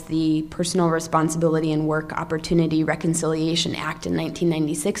passes the Personal Responsibility and Work Opportunity Reconciliation Act in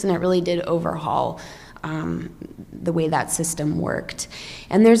 1996, and it really did overhaul the way that system worked.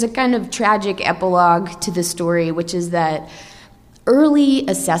 And there's a kind of tragic epilogue to the story, which is that early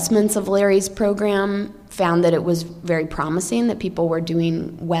assessments of Larry's program found that it was very promising, that people were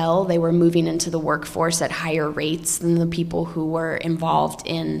doing well. They were moving into the workforce at higher rates than the people who were involved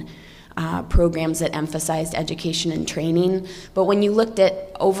in programs that emphasized education and training. But when you looked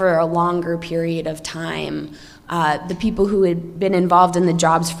at over a longer period of time, the people who had been involved in the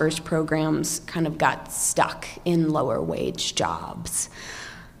Jobs First programs kind of got stuck in lower wage jobs.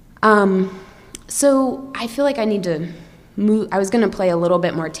 So I feel like I need to move. I was going to play a little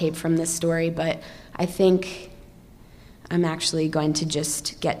bit more tape from this story, but I think I'm actually going to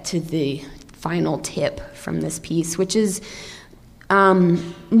just get to the final tip from this piece, which is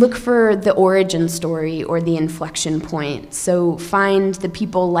look for the origin story or the inflection point. So find the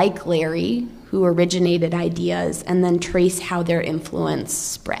people like Larry who originated ideas and then trace how their influence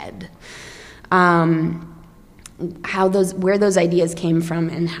spread. Where those ideas came from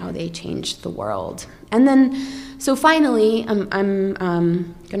and how they changed the world. And then, so finally, I'm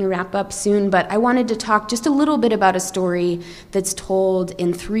going to wrap up soon, but I wanted to talk just a little bit about a story that's told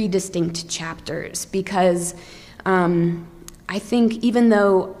in 3 distinct chapters, because I think even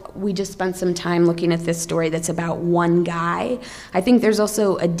though we just spent some time looking at this story that's about one guy, I think there's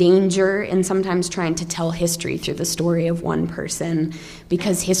also a danger in sometimes trying to tell history through the story of one person,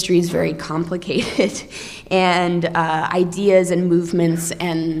 because history is very complicated and ideas and movements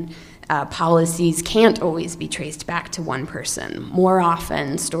and policies can't always be traced back to one person. More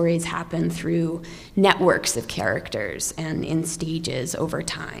often, stories happen through networks of characters and in stages over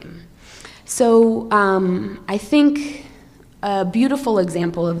time. So I think a beautiful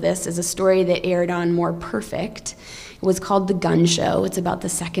example of this is a story that aired on More Perfect. It was called The Gun Show. It's about the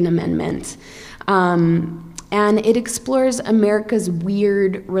Second Amendment. And it explores America's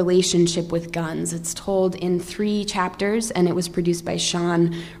weird relationship with guns. It's told in 3 chapters, and it was produced by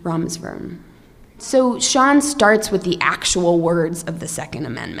Sean Ramsburn. So Sean starts with the actual words of the Second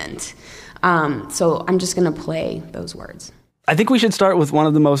Amendment. So I'm just going to play those words. I think we should start with one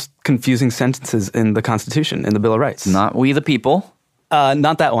of the most confusing sentences in the Constitution, in the Bill of Rights. Not we the people.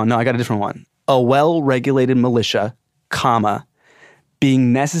 Not that one. No, I got a different one. A well-regulated militia, comma,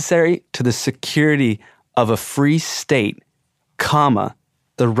 being necessary to the security of a free state, comma,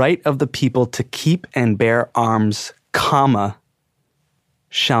 the right of the people to keep and bear arms, comma,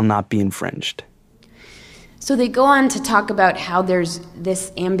 shall not be infringed. So they go on to talk about how there's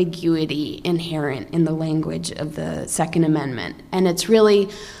this ambiguity inherent in the language of the Second Amendment. And it's really,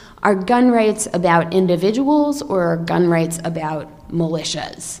 are gun rights about individuals or are gun rights about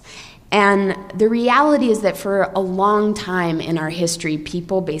militias? And the reality is that for a long time in our history,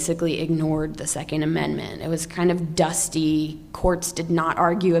 people basically ignored the Second Amendment. It was kind of dusty. Courts did not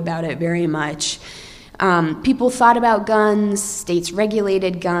argue about it very much. People thought about guns, states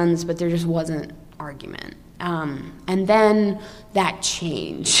regulated guns, but there just wasn't argument. And then that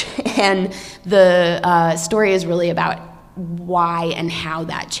changed. And the story is really about why and how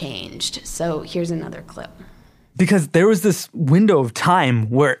that changed. So here's another clip. Because there was this window of time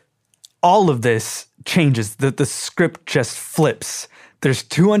where all of this changes. The script just flips. There's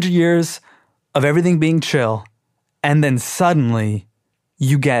 200 years of everything being chill, and then suddenly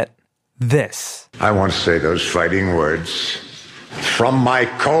you get this. I want to say those fighting words from my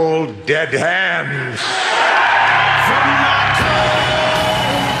cold, dead hands.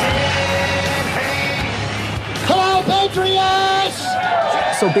 Hello, Patriots!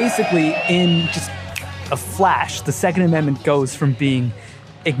 So basically, in just a flash, the Second Amendment goes from being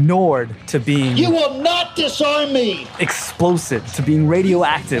ignored to being... You will not disarm me! Explosive to being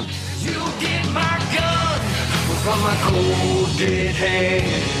radioactive. You get my gun from my cold, dead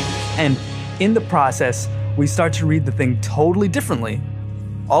hand. And in the process, we start to read the thing totally differently.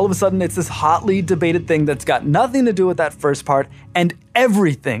 All of a sudden, it's this hotly debated thing that's got nothing to do with that first part and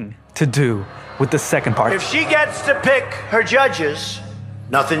everything to do with the second part. If she gets to pick her judges,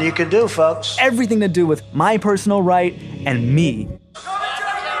 nothing you can do, folks. Everything to do with my personal right and me.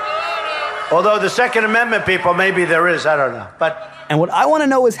 Although the Second Amendment people, maybe there is, I don't know. And what I want to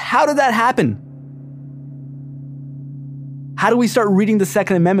know is, how did that happen? How do we start reading the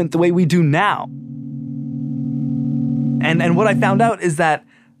Second Amendment the way we do now? And what I found out is that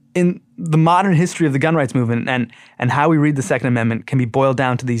in the modern history of the gun rights movement and how we read the Second Amendment can be boiled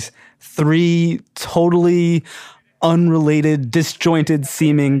down to these three totally unrelated, disjointed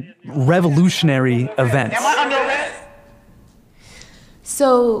seeming revolutionary events.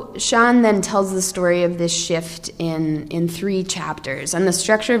 So Sean then tells the story of this shift in 3 chapters, and the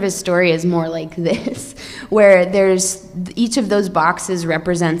structure of his story is more like this, where there's each of those boxes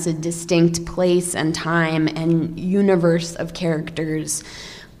represents a distinct place and time and universe of characters,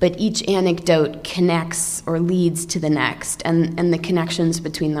 but each anecdote connects or leads to the next, and the connections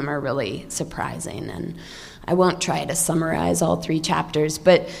between them are really surprising. And I won't try to summarize all 3 chapters,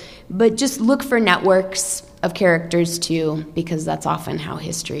 but just look for networks of characters too, because that's often how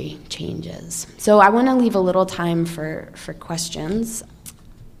history changes. So I want to leave a little time for questions.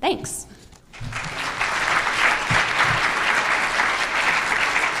 Thanks.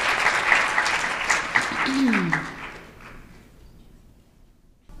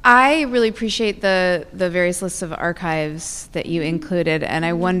 I really appreciate the various lists of archives that you included, and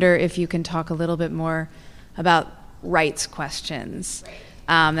I wonder if you can talk a little bit more about rights questions.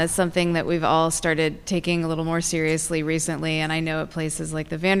 That's something that we've all started taking a little more seriously recently, and I know at places like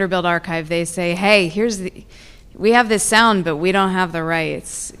the Vanderbilt Archive, they say, hey, we have this sound, but we don't have the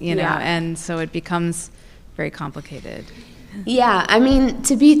rights, you know, and so it becomes very complicated. Yeah, I mean,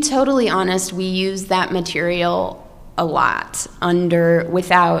 to be totally honest, we use that material a lot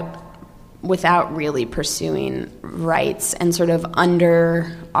without really pursuing rights and sort of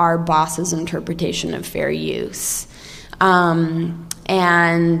under our boss's interpretation of fair use.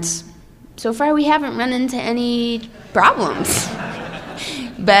 And so far we haven't run into any problems.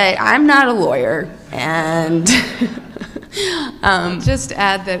 But I'm not a lawyer, and just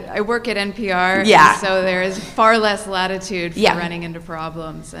add that I work at NPR, so there is far less latitude for running into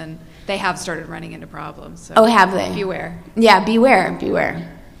problems, and they have started running into problems. So have they? Beware. Yeah, beware.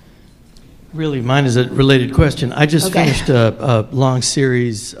 Really, mine is a related question. I just finished a long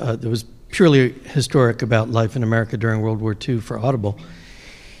series that was purely historic about life in America during World War II for Audible.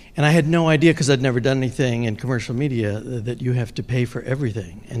 And I had no idea, because I'd never done anything in commercial media, that you have to pay for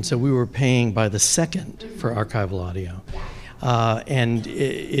everything. And so we were paying by the second for archival audio. And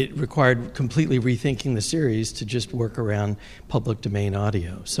it required completely rethinking the series to just work around public domain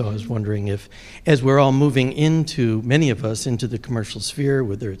audio. So I was wondering if, as we're all moving into, many of us, into the commercial sphere,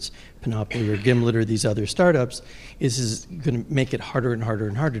 whether it's Panoply or Gimlet or these other startups, is going to make it harder and harder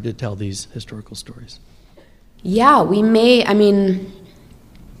and harder to tell these historical stories. Yeah, we may, I mean,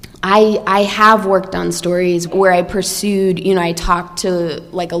 I have worked on stories where I pursued, I talked to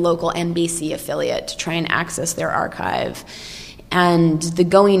like a local NBC affiliate to try and access their archive. And the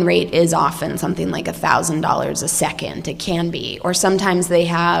going rate is often something like $1,000 a second. It can be. Or sometimes they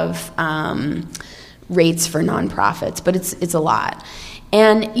have rates for nonprofits, but it's a lot.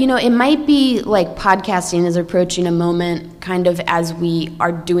 And, it might be like podcasting is approaching a moment kind of as we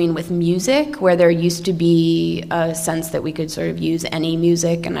are doing with music, where there used to be a sense that we could sort of use any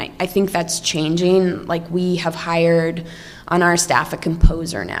music, and I think that's changing. Like, we have hired on our staff a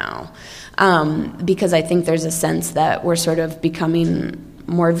composer now, because I think there's a sense that we're sort of becoming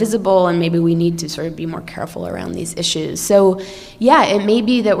more visible, and maybe we need to sort of be more careful around these issues. So, yeah, it may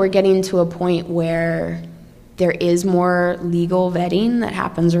be that we're getting to a point where there is more legal vetting that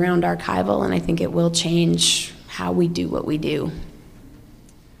happens around archival, and I think it will change how we do what we do.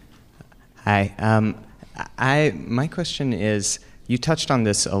 Hi. My question is, You touched on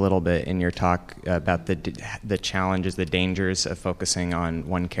this a little bit in your talk about the challenges, the dangers of focusing on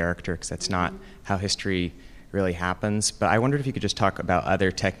one character, because that's not how history really happens. But I wondered if you could just talk about other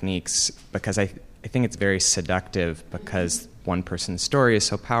techniques, because I think it's very seductive, because one person's story is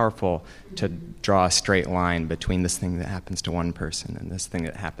so powerful to draw a straight line between this thing that happens to one person and this thing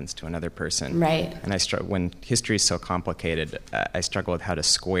that happens to another person. Right. And when history is so complicated, I struggle with how to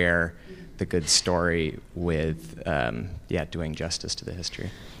square the good story with doing justice to the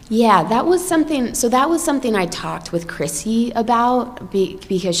history. Yeah, that was something I talked with Chrissy about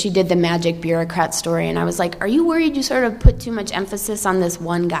because she did the Magic Bureaucrat story, and I was like, are you worried you sort of put too much emphasis on this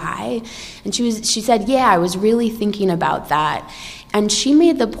one guy? And she said, yeah, I was really thinking about that. And she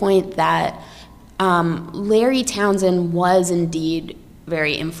made the point that Larry Townsend was indeed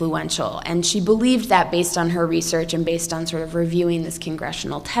very influential, and she believed that based on her research and based on sort of reviewing this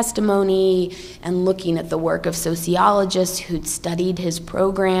congressional testimony and looking at the work of sociologists who'd studied his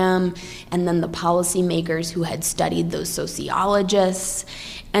program and then the policymakers who had studied those sociologists.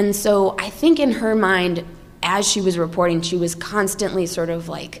 And so I think in her mind, as she was reporting, she was constantly sort of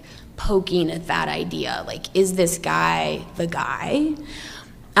like poking at that idea, like, is this guy the guy?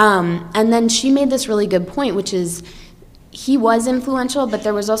 And then she made this really good point, which is he was influential, but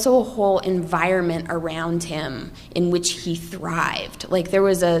there was also a whole environment around him in which he thrived. Like, there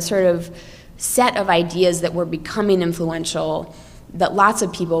was a sort of set of ideas that were becoming influential that lots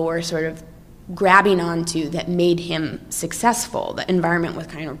of people were sort of grabbing onto that made him successful. The environment was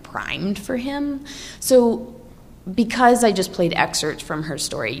kind of primed for him. So because I just played excerpts from her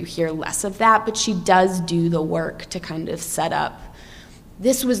story, you hear less of that, but she does do the work to kind of set up.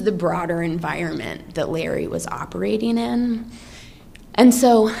 This was the broader environment that Larry was operating in. And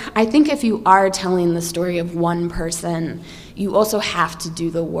so I think if you are telling the story of one person, you also have to do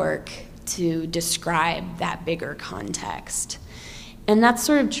the work to describe that bigger context. And that's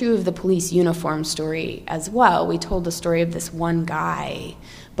sort of true of the police uniform story as well. We told the story of this one guy,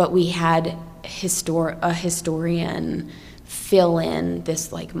 but we had a historian fill in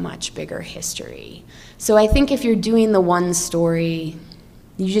this like much bigger history. So I think if you're doing the one story,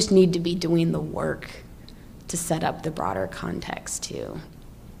 you just need to be doing the work to set up the broader context, too.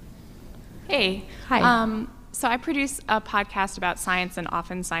 Hey. Hi. So I produce a podcast about science and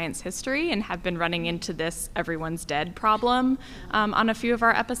often science history and have been running into this everyone's dead problem on a few of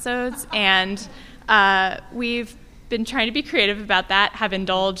our episodes. And we've been trying to be creative about that, have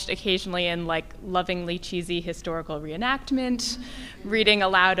indulged occasionally in like lovingly cheesy historical reenactment, reading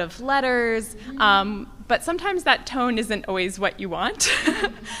aloud of letters, but sometimes that tone isn't always what you want.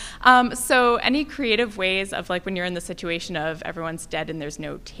 So any creative ways of like when you're in the situation of everyone's dead and there's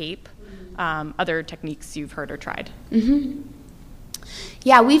no tape, other techniques you've heard or tried? Mm-hmm.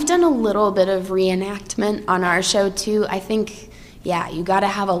 Yeah, we've done a little bit of reenactment on our show too. I think, you got to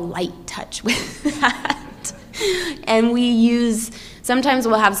have a light touch with that. And sometimes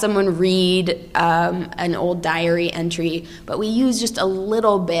we'll have someone read an old diary entry, but we use just a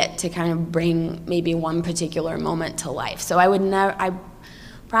little bit to kind of bring maybe one particular moment to life. So I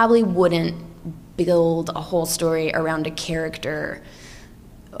probably wouldn't build a whole story around a character,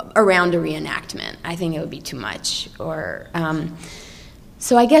 around a reenactment. I think it would be too much.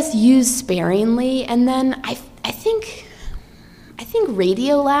 So I guess use sparingly, and then I think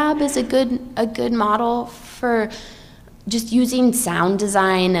Radiolab is a good model for just using sound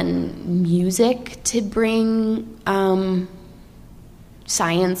design and music to bring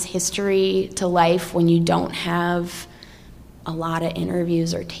science history to life when you don't have a lot of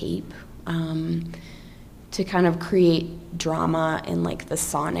interviews or tape, to kind of create drama in like the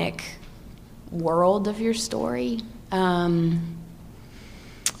sonic world of your story. But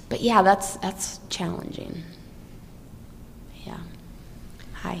yeah, that's challenging. Yeah.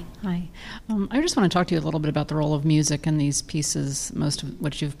 Hi. Hi. I just want to talk to you a little bit about the role of music in these pieces, most of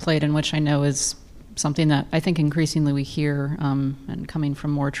which you've played, and which I know is something that I think increasingly we hear, and coming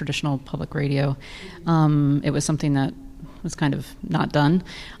from more traditional public radio, it was something that was kind of not done.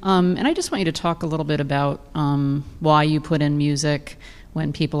 And I just want you to talk a little bit about why you put in music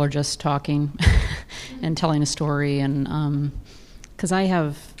when people are just talking and telling a story, and because I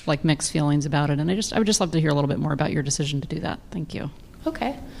have like mixed feelings about it, and I would just love to hear a little bit more about your decision to do that. Thank you.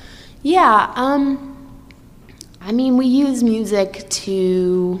 Okay. Yeah. I mean, we use music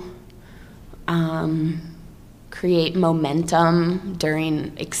to create momentum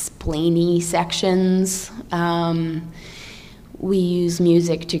during explainy sections. We use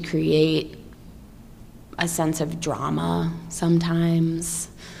music to create a sense of drama sometimes.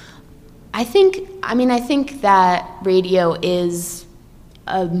 I think that radio is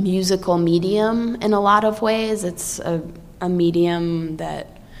a musical medium in a lot of ways. It's a medium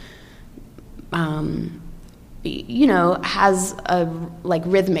that has a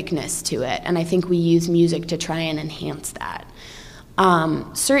rhythmicness to it, and I think we use music to try and enhance that.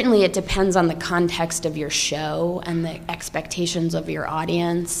 Certainly it depends on the context of your show and the expectations of your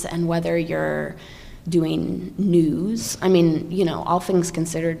audience and whether you're doing news. I mean, All Things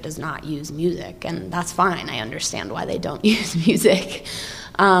Considered does not use music, and that's fine. I understand why they don't use music.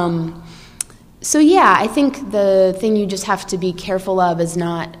 So yeah, I think the thing you just have to be careful of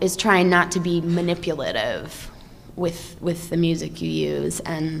is trying not to be manipulative with the music you use,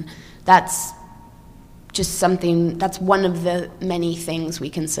 and that's just that's one of the many things we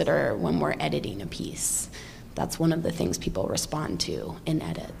consider when we're editing a piece. That's one of the things people respond to in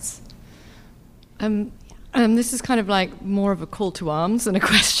edits. This is kind of like more of a call to arms than a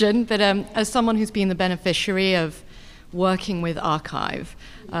question, but as someone who's been the beneficiary of working with archive,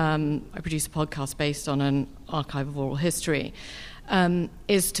 I produce a podcast based on an archive of oral history,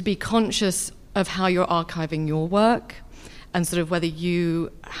 is to be conscious of how you're archiving your work and sort of whether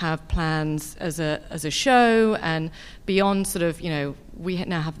you have plans as a show and beyond we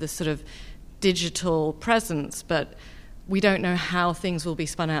now have this sort of digital presence, but we don't know how things will be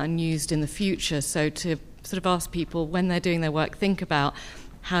spun out and used in the future. So to sort of ask people when they're doing their work, think about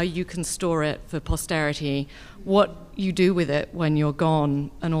how you can store it for posterity, what you do with it when you're gone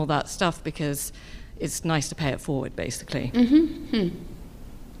and all that stuff, because it's nice to pay it forward, basically. Mm-hmm.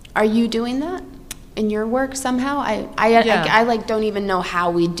 Are you doing that in your work somehow? I don't even know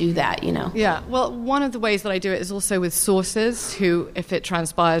how we do that, Yeah, well, one of the ways that I do it is also with sources who, if it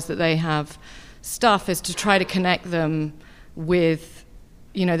transpires that they have stuff, is to try to connect them with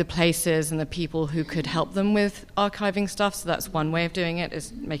the places and the people who could help them with archiving stuff. So that's one way of doing it,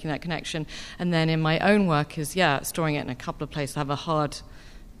 is making that connection. And then in my own work is, storing it in a couple of places. I have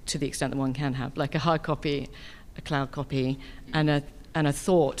to the extent that one can have, like a hard copy, a cloud copy, and a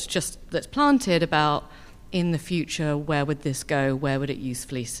thought just that's planted about, in the future, where would this go? Where would it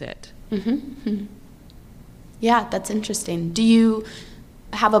usefully sit? Mm-hmm. Yeah, that's interesting. Do you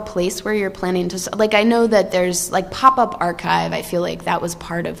have a place where you're planning to, I know that there's pop-up archive. I feel like that was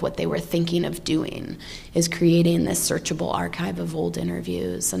part of what they were thinking of doing, is creating this searchable archive of old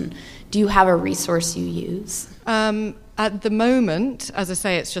interviews. And do you have a resource you use? At the moment, as I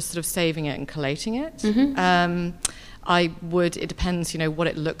say, it's just sort of saving it and collating it. Mm-hmm. It depends, what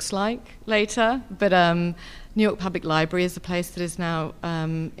it looks like later, but New York Public Library is a place that is now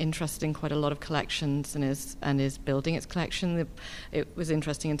interested in quite a lot of collections and is building its collection. It was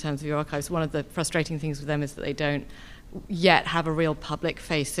interesting in terms of your archives. One of the frustrating things with them is that they don't yet have a real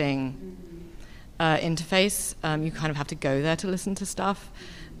public-facing interface. You kind of have to go there to listen to stuff,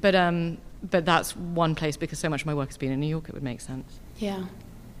 but that's one place, because so much of my work has been in New York, it would make sense. Yeah.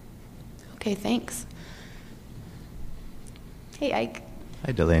 Okay, thanks. Hey, Ike.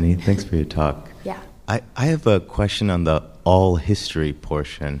 Hi, Delaney. Thanks for your talk. Yeah. I have a question on the all history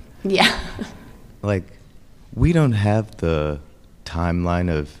portion. Yeah. We don't have the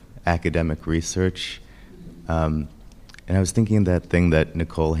timeline of academic research. And I was thinking that thing that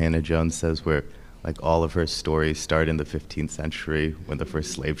Nicole Hannah-Jones says, where all of her stories start in the 15th century when the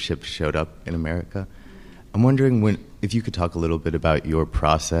first slave ships showed up in America. I'm wondering if you could talk a little bit about your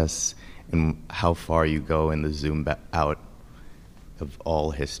process and how far you go in the zoom out of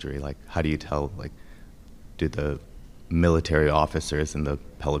all history. How do you tell, do the military officers in the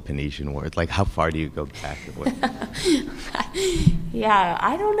Peloponnesian Wars, how far do you go back? Yeah,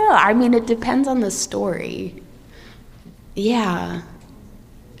 I don't know. I mean, it depends on the story. Yeah.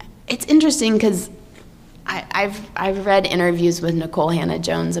 It's interesting because I've read interviews with Nicole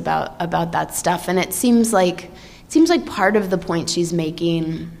Hannah-Jones about that stuff, and it seems like part of the point she's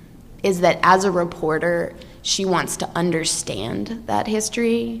making is that as a reporter, she wants to understand that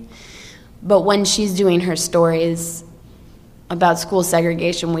history. But when she's doing her stories about school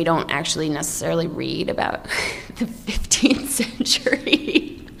segregation, we don't actually necessarily read about the 15th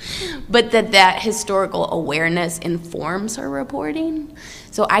century, but that historical awareness informs her reporting.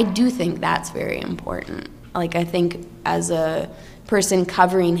 So I do think that's very important. I think as a person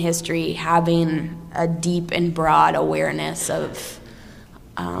covering history, having a deep and broad awareness of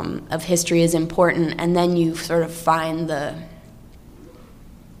history is important, and then you sort of find the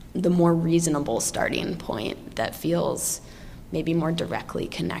more reasonable starting point that feels maybe more directly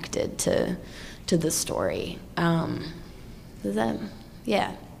connected to the story. Is that,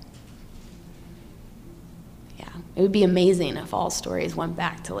 yeah. Yeah, it would be amazing if all stories went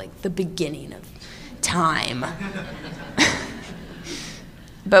back to the beginning of time.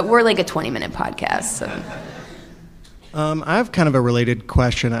 But we're a 20-minute podcast, so. I have kind of a related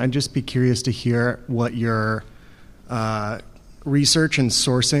question. I'd just be curious to hear what your research and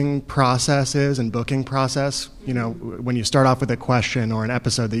sourcing process is and booking process. You know, when you start off with a question or an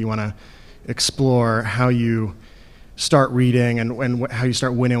episode that you want to explore, how you start reading and how you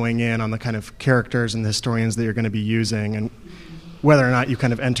start winnowing in on the kind of characters and the historians that you're going to be using, and whether or not you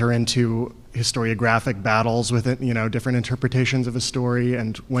kind of enter into historiographic battles with it, you know, different interpretations of a story,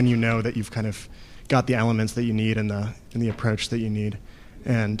 and when you know that you've kind of got the elements that you need and the approach that you need.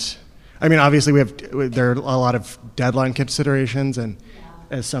 And I mean, obviously there are a lot of deadline considerations, and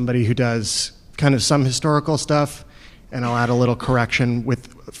as somebody who does kind of some historical stuff, and I'll add a little correction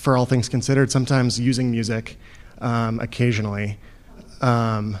for all things considered, sometimes using music occasionally.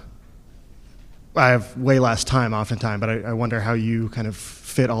 I have way less time oftentimes, but I wonder how you kind of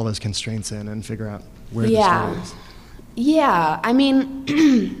fit all those constraints in and figure out where the story is. Yeah, I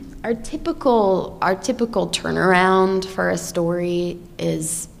mean, our typical turnaround for a story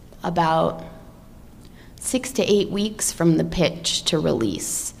is about 6 to 8 weeks from the pitch to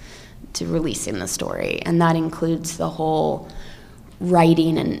releasing the story, and that includes the whole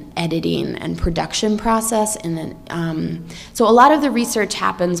writing and editing and production process. And then, so a lot of the research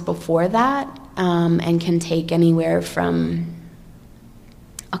happens before that, and can take anywhere from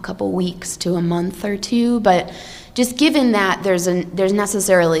a couple weeks to a month or two. But just given that there's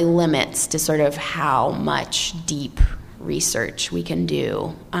necessarily limits to sort of how much deep research we can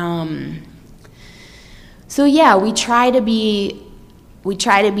do. So yeah, we try to be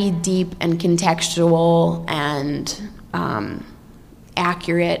deep and contextual and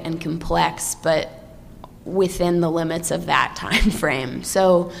accurate and complex, but within the limits of that time frame.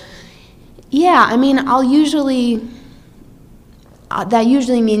 So yeah, I mean, that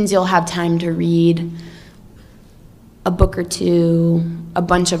usually means you'll have time to read a book or two, a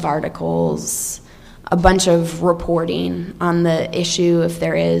bunch of articles, a bunch of reporting on the issue if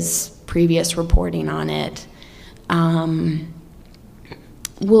there is previous reporting on it.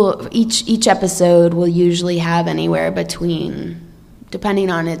 Each episode will usually have anywhere between, depending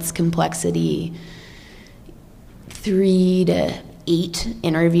on its complexity, 3 to 8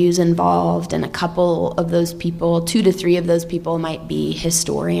 interviews involved, and a couple of those people, 2 to 3 of those people, might be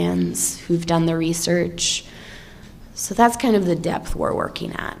historians who've done the research. So that's kind of the depth we're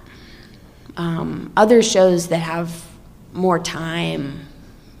working at. Other shows that have more time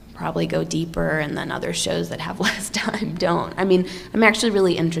probably go deeper, and then other shows that have less time don't. I mean, I'm actually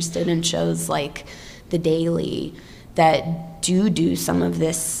really interested in shows like The Daily that do some of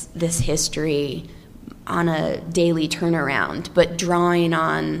this history on a daily turnaround, but drawing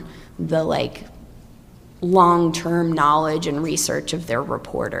on the like long-term knowledge and research of their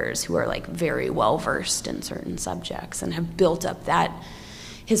reporters who are like very well versed in certain subjects and have built up that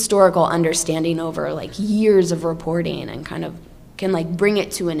historical understanding over like years of reporting, and kind of can like bring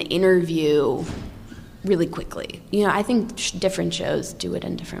it to an interview really quickly. You know, I think different shows do it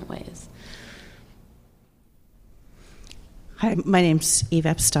in different ways. Hi, my name's Eve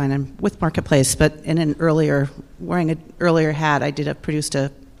Epstein. I'm with Marketplace, but wearing an earlier hat, I produced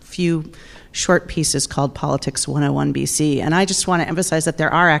a few short pieces called Politics 101 BC. And I just want to emphasize that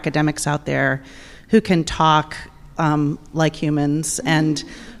there are academics out there who can talk like humans and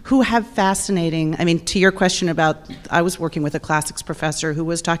who have fascinating, I mean, to your question about, I was working with a classics professor who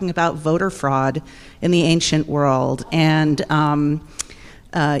was talking about voter fraud in the ancient world, and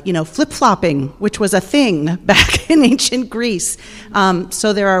flip-flopping, which was a thing back in ancient Greece.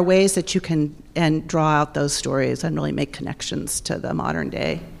 So there are ways that you can draw out those stories and really make connections to the modern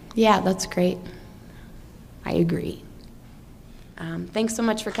day. Yeah, that's great. I agree. Thanks so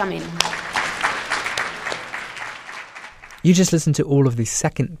much for coming. You just listened to all of the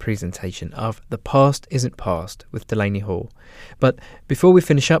second presentation of The Past Isn't Past with Delaney Hall. But before we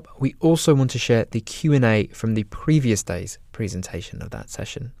finish up, we also want to share the Q&A from the previous day's presentation of that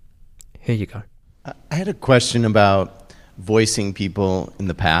session. Here you go. I had a question about voicing people in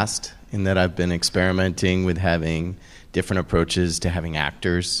the past, in that I've been experimenting with having different approaches to having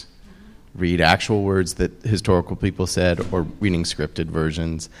actors read actual words that historical people said or reading scripted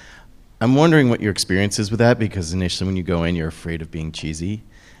versions. I'm wondering what your experience is with that, because initially when you go in, you're afraid of being cheesy,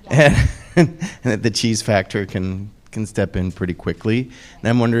 and that the cheese factor can step in pretty quickly. And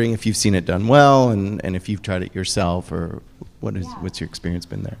I'm wondering if you've seen it done well, and if you've tried it yourself, or what's your experience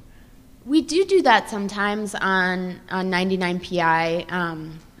been there? We do that sometimes on 99PI.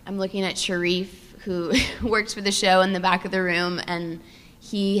 I'm looking at Sharif, who works for the show in the back of the room, and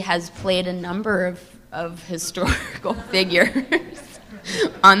he has played a number of historical figures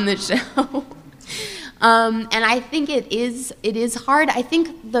on the show. And I think it is hard. I think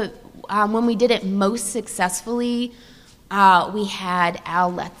when we did it most successfully, we had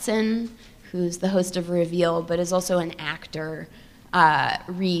Al Letson, who's the host of Reveal, but is also an actor,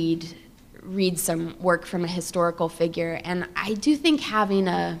 read some work from a historical figure. And I do think having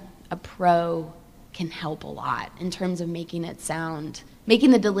a pro can help a lot in terms of making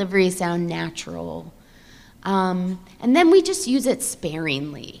the delivery sound natural. And then we just use it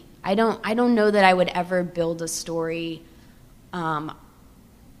sparingly. I don't know that I would ever build a story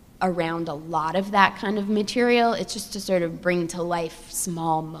around a lot of that kind of material. It's just to sort of bring to life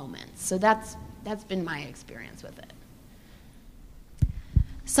small moments. So that's been my experience with it.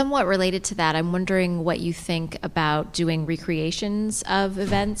 Somewhat related to that, I'm wondering what you think about doing recreations of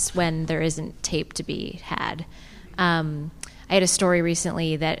events when there isn't tape to be had. I had a story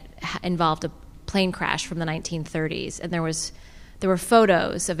recently that involved a plane crash from the 1930s, and there were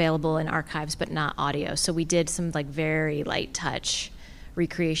photos available in archives but not audio. So we did some like very light touch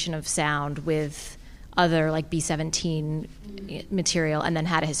recreation of sound with other like B-17 material, and then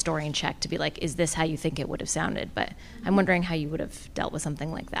had a historian check to be like, is this how you think it would have sounded? But I'm wondering how you would have dealt with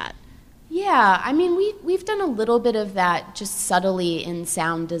something like that. Yeah, I mean, we've done a little bit of that just subtly in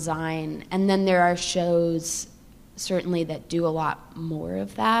sound design, and then there are shows certainly that do a lot more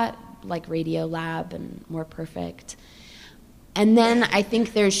of that, like Radio Lab and More Perfect. And then I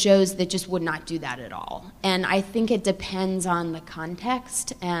think there's shows that just would not do that at all. And I think it depends on the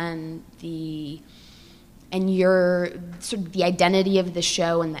context and your sort of the identity of the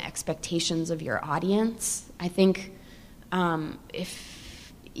show and the expectations of your audience. I think I've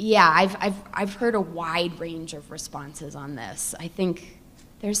heard a wide range of responses on this. I think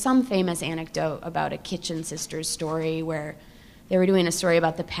there's some famous anecdote about a Kitchen Sisters story where they were doing a story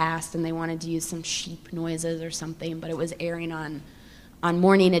about the past and they wanted to use some sheep noises or something, but it was airing on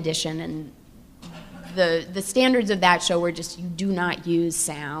Morning Edition, and the standards of that show were just, you do not use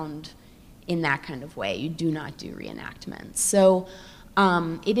sound in that kind of way. You do not do reenactments. So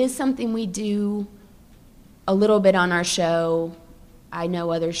it is something we do a little bit on our show. I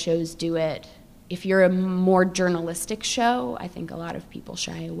know other shows do it. If you're a more journalistic show, I think a lot of people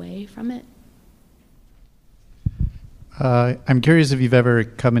shy away from it. I'm curious if you've ever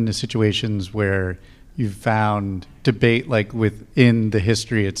come into situations where you've found debate like within the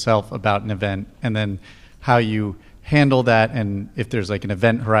history itself about an event, and then how you handle that, and if there's like an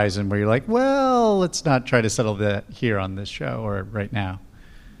event horizon where you're like, well, let's not try to settle that here on this show or right now.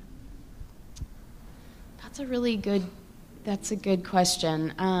 That's a good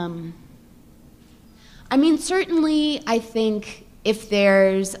question. I mean, certainly I think if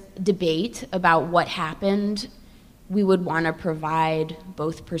there's debate about what happened, we would want to provide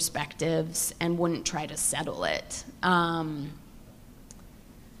both perspectives and wouldn't try to settle it. But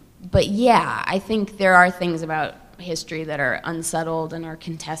yeah, I think there are things about history that are unsettled and are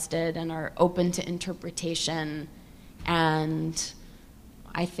contested and are open to interpretation, and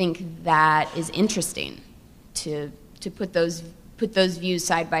I think that is interesting to put those views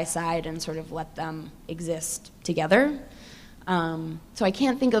side by side and sort of let them exist together. So I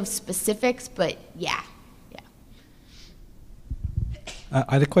can't think of specifics, but yeah.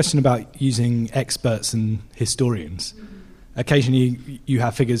 I had a question about using experts and historians. Occasionally you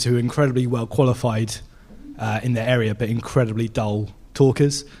have figures who are incredibly well qualified in their area but incredibly dull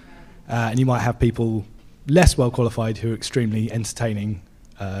talkers, and you might have people less well qualified who are extremely entertaining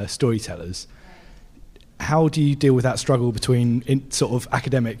storytellers. How do you deal with that struggle between sort of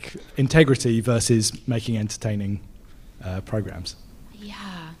academic integrity versus making entertaining programs? Yeah.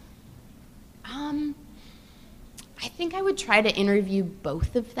 I think I would try to interview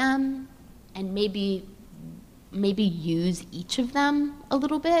both of them and maybe use each of them a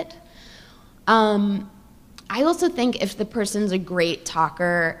little bit. I also think if the person's a great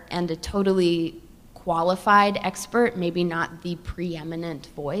talker and a totally qualified expert, maybe not the preeminent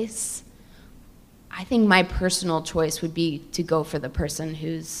voice, I think my personal choice would be to go for the person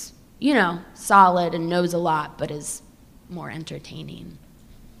who's, solid and knows a lot but is more entertaining.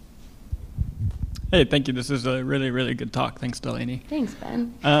 Hey, thank you. This is a really, really good talk. Thanks, Delaney. Thanks,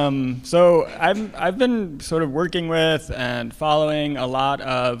 Ben. So I've been sort of working with and following a lot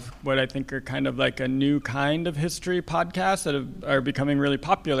of what I think are kind of like a new kind of history podcasts that are becoming really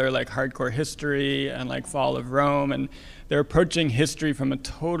popular, like Hardcore History and like Fall of Rome, and they're approaching history from a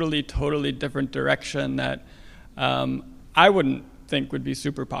totally, totally different direction that I wouldn't think would be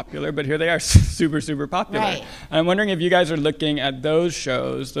super popular, but here they are, super, super popular. Right. I'm wondering if you guys are looking at those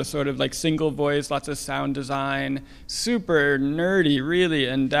shows, the sort of like single voice, lots of sound design, super nerdy, really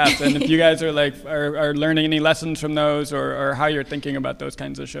in depth, and if you guys are like are learning any lessons from those, or how you're thinking about those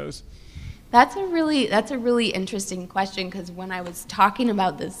kinds of shows. That's a really interesting question, because when I was talking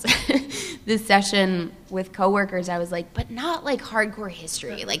about this this session with coworkers, I was like, but not like hardcore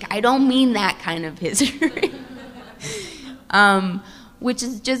history. Like, I don't mean that kind of history. Which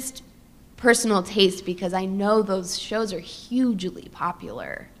is just personal taste, because I know those shows are hugely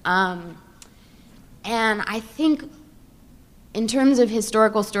popular. And I think in terms of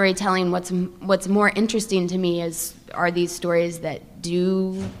historical storytelling, what's more interesting to me are these stories that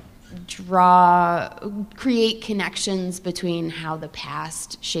do create connections between how the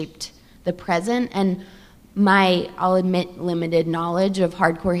past shaped the present. And I'll admit, limited knowledge of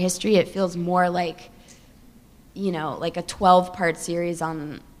hardcore history, it feels more like, like a 12-part series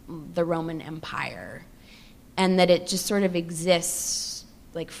on the Roman Empire, and that it just sort of exists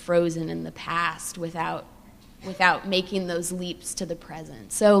like frozen in the past without making those leaps to the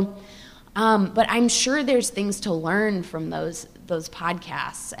present. So, but I'm sure there's things to learn from those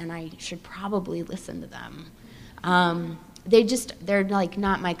podcasts, and I should probably listen to them. They're like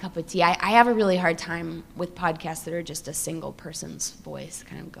not my cup of tea. I have a really hard time with podcasts that are just a single person's voice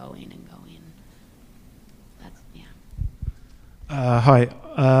kind of going and going. Hi,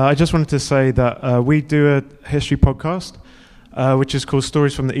 I just wanted to say that we do a history podcast, which is called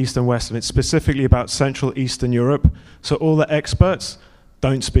Stories from the East and West, and it's specifically about Central Eastern Europe. So all the experts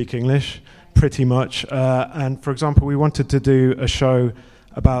don't speak English, pretty much. And for example, we wanted to do a show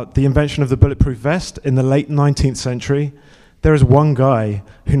about the invention of the bulletproof vest in the late 19th century. There is one guy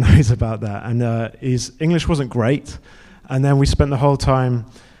who knows about that, and his English wasn't great. And then we spent the whole time,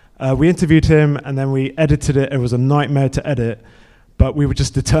 we interviewed him, and then we edited it. It was a nightmare to edit, but we were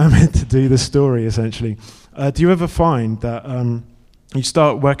just determined to do the story, essentially. Do you ever find that you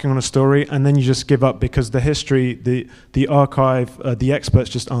start working on a story and then you just give up because the history, the archive, the experts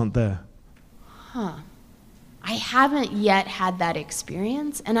just aren't there? I haven't yet had that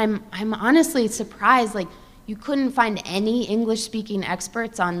experience, and I'm honestly surprised. Like, you couldn't find any English-speaking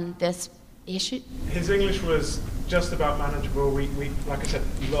experts on this issue? His English was just about manageable. We like I said,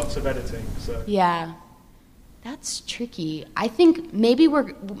 lots of editing. So yeah. That's tricky. I think maybe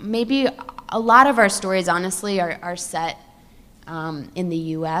a lot of our stories, honestly, are set in the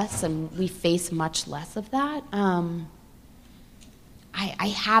U.S. and we face much less of that. I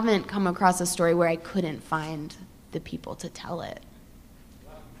haven't come across a story where I couldn't find the people to tell it.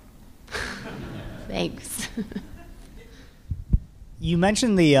 Thanks. You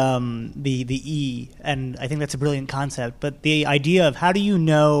mentioned the E, and I think that's a brilliant concept. But the idea of how do you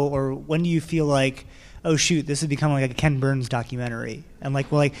know, or when do you feel like, oh shoot, this is becoming like a Ken Burns documentary, and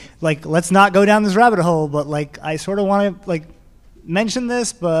like let's not go down this rabbit hole, but like I sort of want to like mention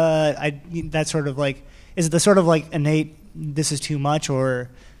this, but that's sort of like, is it the sort of like innate this is too much, or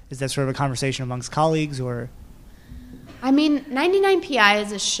is that sort of a conversation amongst colleagues, or? I mean, 99PI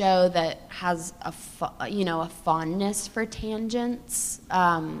is a show that has a fondness for tangents,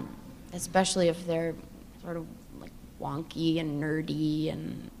 especially if they're sort of like wonky and nerdy,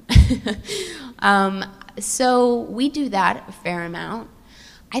 and so we do that a fair amount.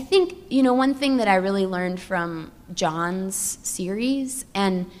 I think, one thing that I really learned from John's series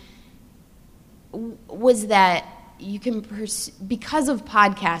was that you can, because of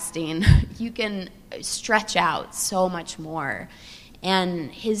podcasting, you can stretch out so much more.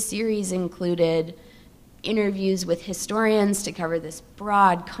 And his series included interviews with historians to cover this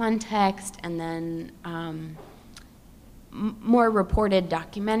broad context, and then more reported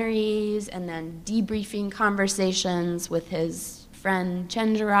documentaries, and then debriefing conversations with his friend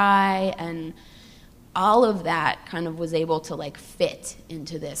Chenjerai, and all of that kind of was able to like fit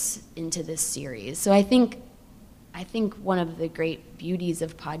into this series. So I think one of the great beauties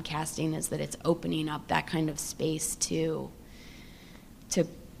of podcasting is that it's opening up that kind of space to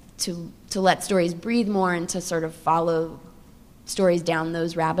let stories breathe more, and to sort of follow stories down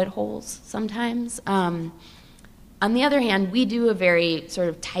those rabbit holes sometimes. On the other hand, we do a very sort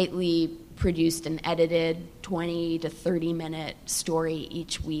of tightly produced and edited 20 to 30 minute story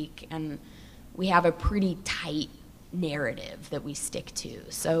each week, and we have a pretty tight narrative that we stick to.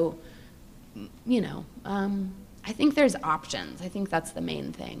 So, I think there's options. I think that's the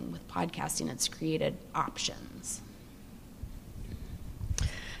main thing with podcasting. It's created options.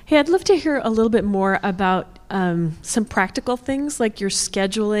 Hey, I'd love to hear a little bit more about some practical things like your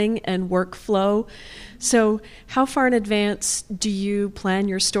scheduling and workflow. So how far in advance do you plan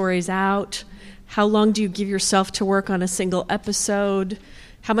your stories out? How long do you give yourself to work on a single episode?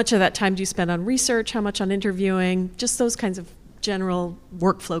 How much of that time do you spend on research? How much on interviewing? Just those kinds of general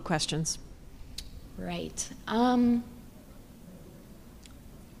workflow questions. Right.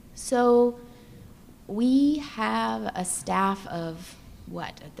 So we have a staff of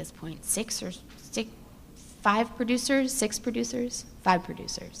at this point, five producers,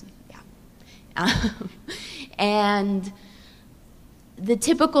 yeah. And the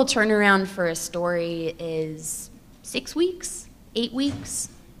typical turnaround for a story is 6 weeks, 8 weeks,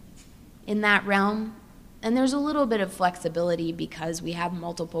 in that realm. And there's a little bit of flexibility because we have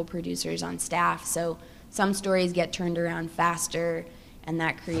multiple producers on staff, so some stories get turned around faster, and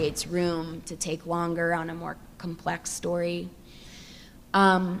that creates room to take longer on a more complex story.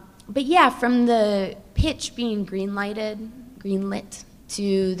 But yeah, from the pitch being greenlit,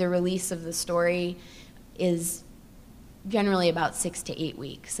 to the release of the story is generally about 6 to 8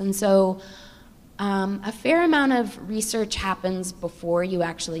 weeks. And so a fair amount of research happens before you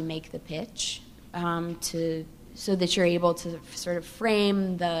actually make the pitch, so that you're able to sort of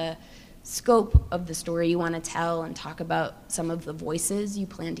frame the scope of the story you want to tell and talk about some of the voices you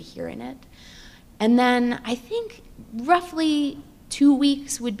plan to hear in it. And then I think roughly 2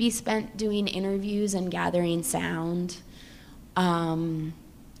 weeks would be spent doing interviews and gathering sound. 2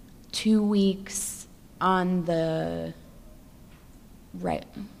 weeks on the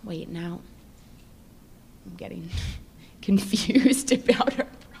now I'm getting confused about our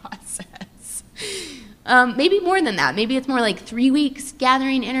process. Maybe more than that. Maybe it's more like 3 weeks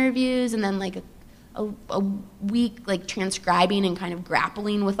gathering interviews, and then like a week like transcribing and kind of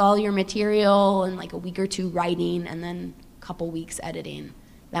grappling with all your material, and like a week or two writing, and then a couple weeks editing.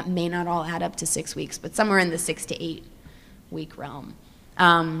 That may not all add up to 6 weeks, but somewhere in the 6 to 8 week realm.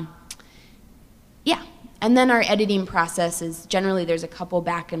 Yeah, and then our editing process is generally there's a couple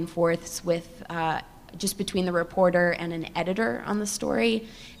back and forths with just between the reporter and an editor on the story,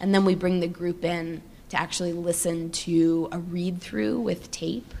 and then we bring the group in to actually listen to a read-through with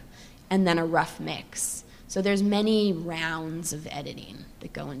tape and then a rough mix. So there's many rounds of editing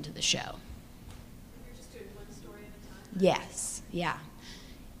that go into the show. You're just doing one story at a time? Yes, yeah.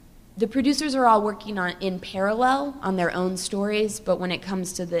 The producers are all working in parallel on their own stories, but when it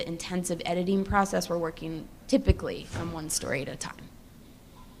comes to the intensive editing process, we're working typically on one story at a time.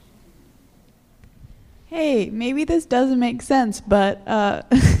 Hey, maybe this doesn't make sense, but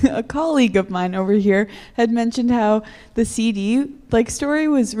a colleague of mine over here had mentioned how the CD story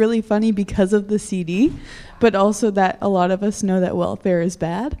was really funny because of the CD, but also that a lot of us know that welfare is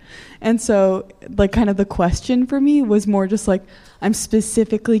bad. And so kind of the question for me was more just I'm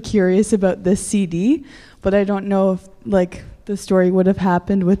specifically curious about this CD, but I don't know if the story would have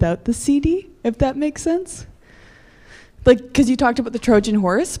happened without the CD, if that makes sense. Because you talked about the Trojan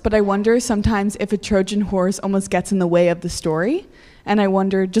horse, but I wonder sometimes if a Trojan horse almost gets in the way of the story. And I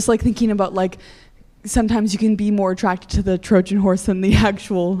wonder, just thinking about sometimes you can be more attracted to the Trojan horse than the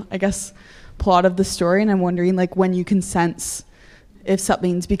actual, I guess, plot of the story. And I'm wondering when you can sense if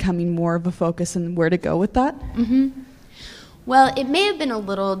something's becoming more of a focus and where to go with that. Mm-hmm. Well, it may have been a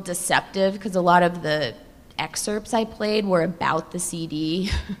little deceptive because a lot of the excerpts I played were about the CD.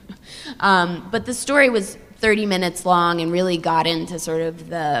 But the story was 30 minutes long and really got into sort of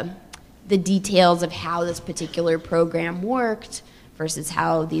the details of how this particular program worked versus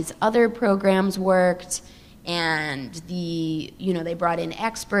how these other programs worked, and they brought in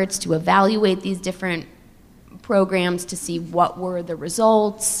experts to evaluate these different programs to see what were the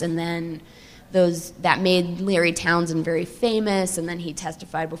results, and then that made Larry Townsend very famous, and then he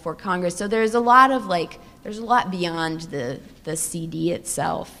testified before Congress. So there's a lot beyond the CD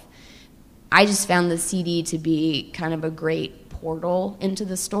itself. I just found the CD to be kind of a great portal into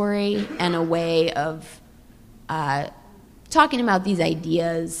the story and a way of talking about these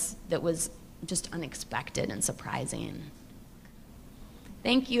ideas that was just unexpected and surprising.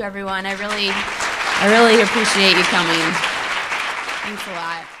 Thank you, everyone. I really appreciate you coming. Thanks a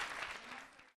lot.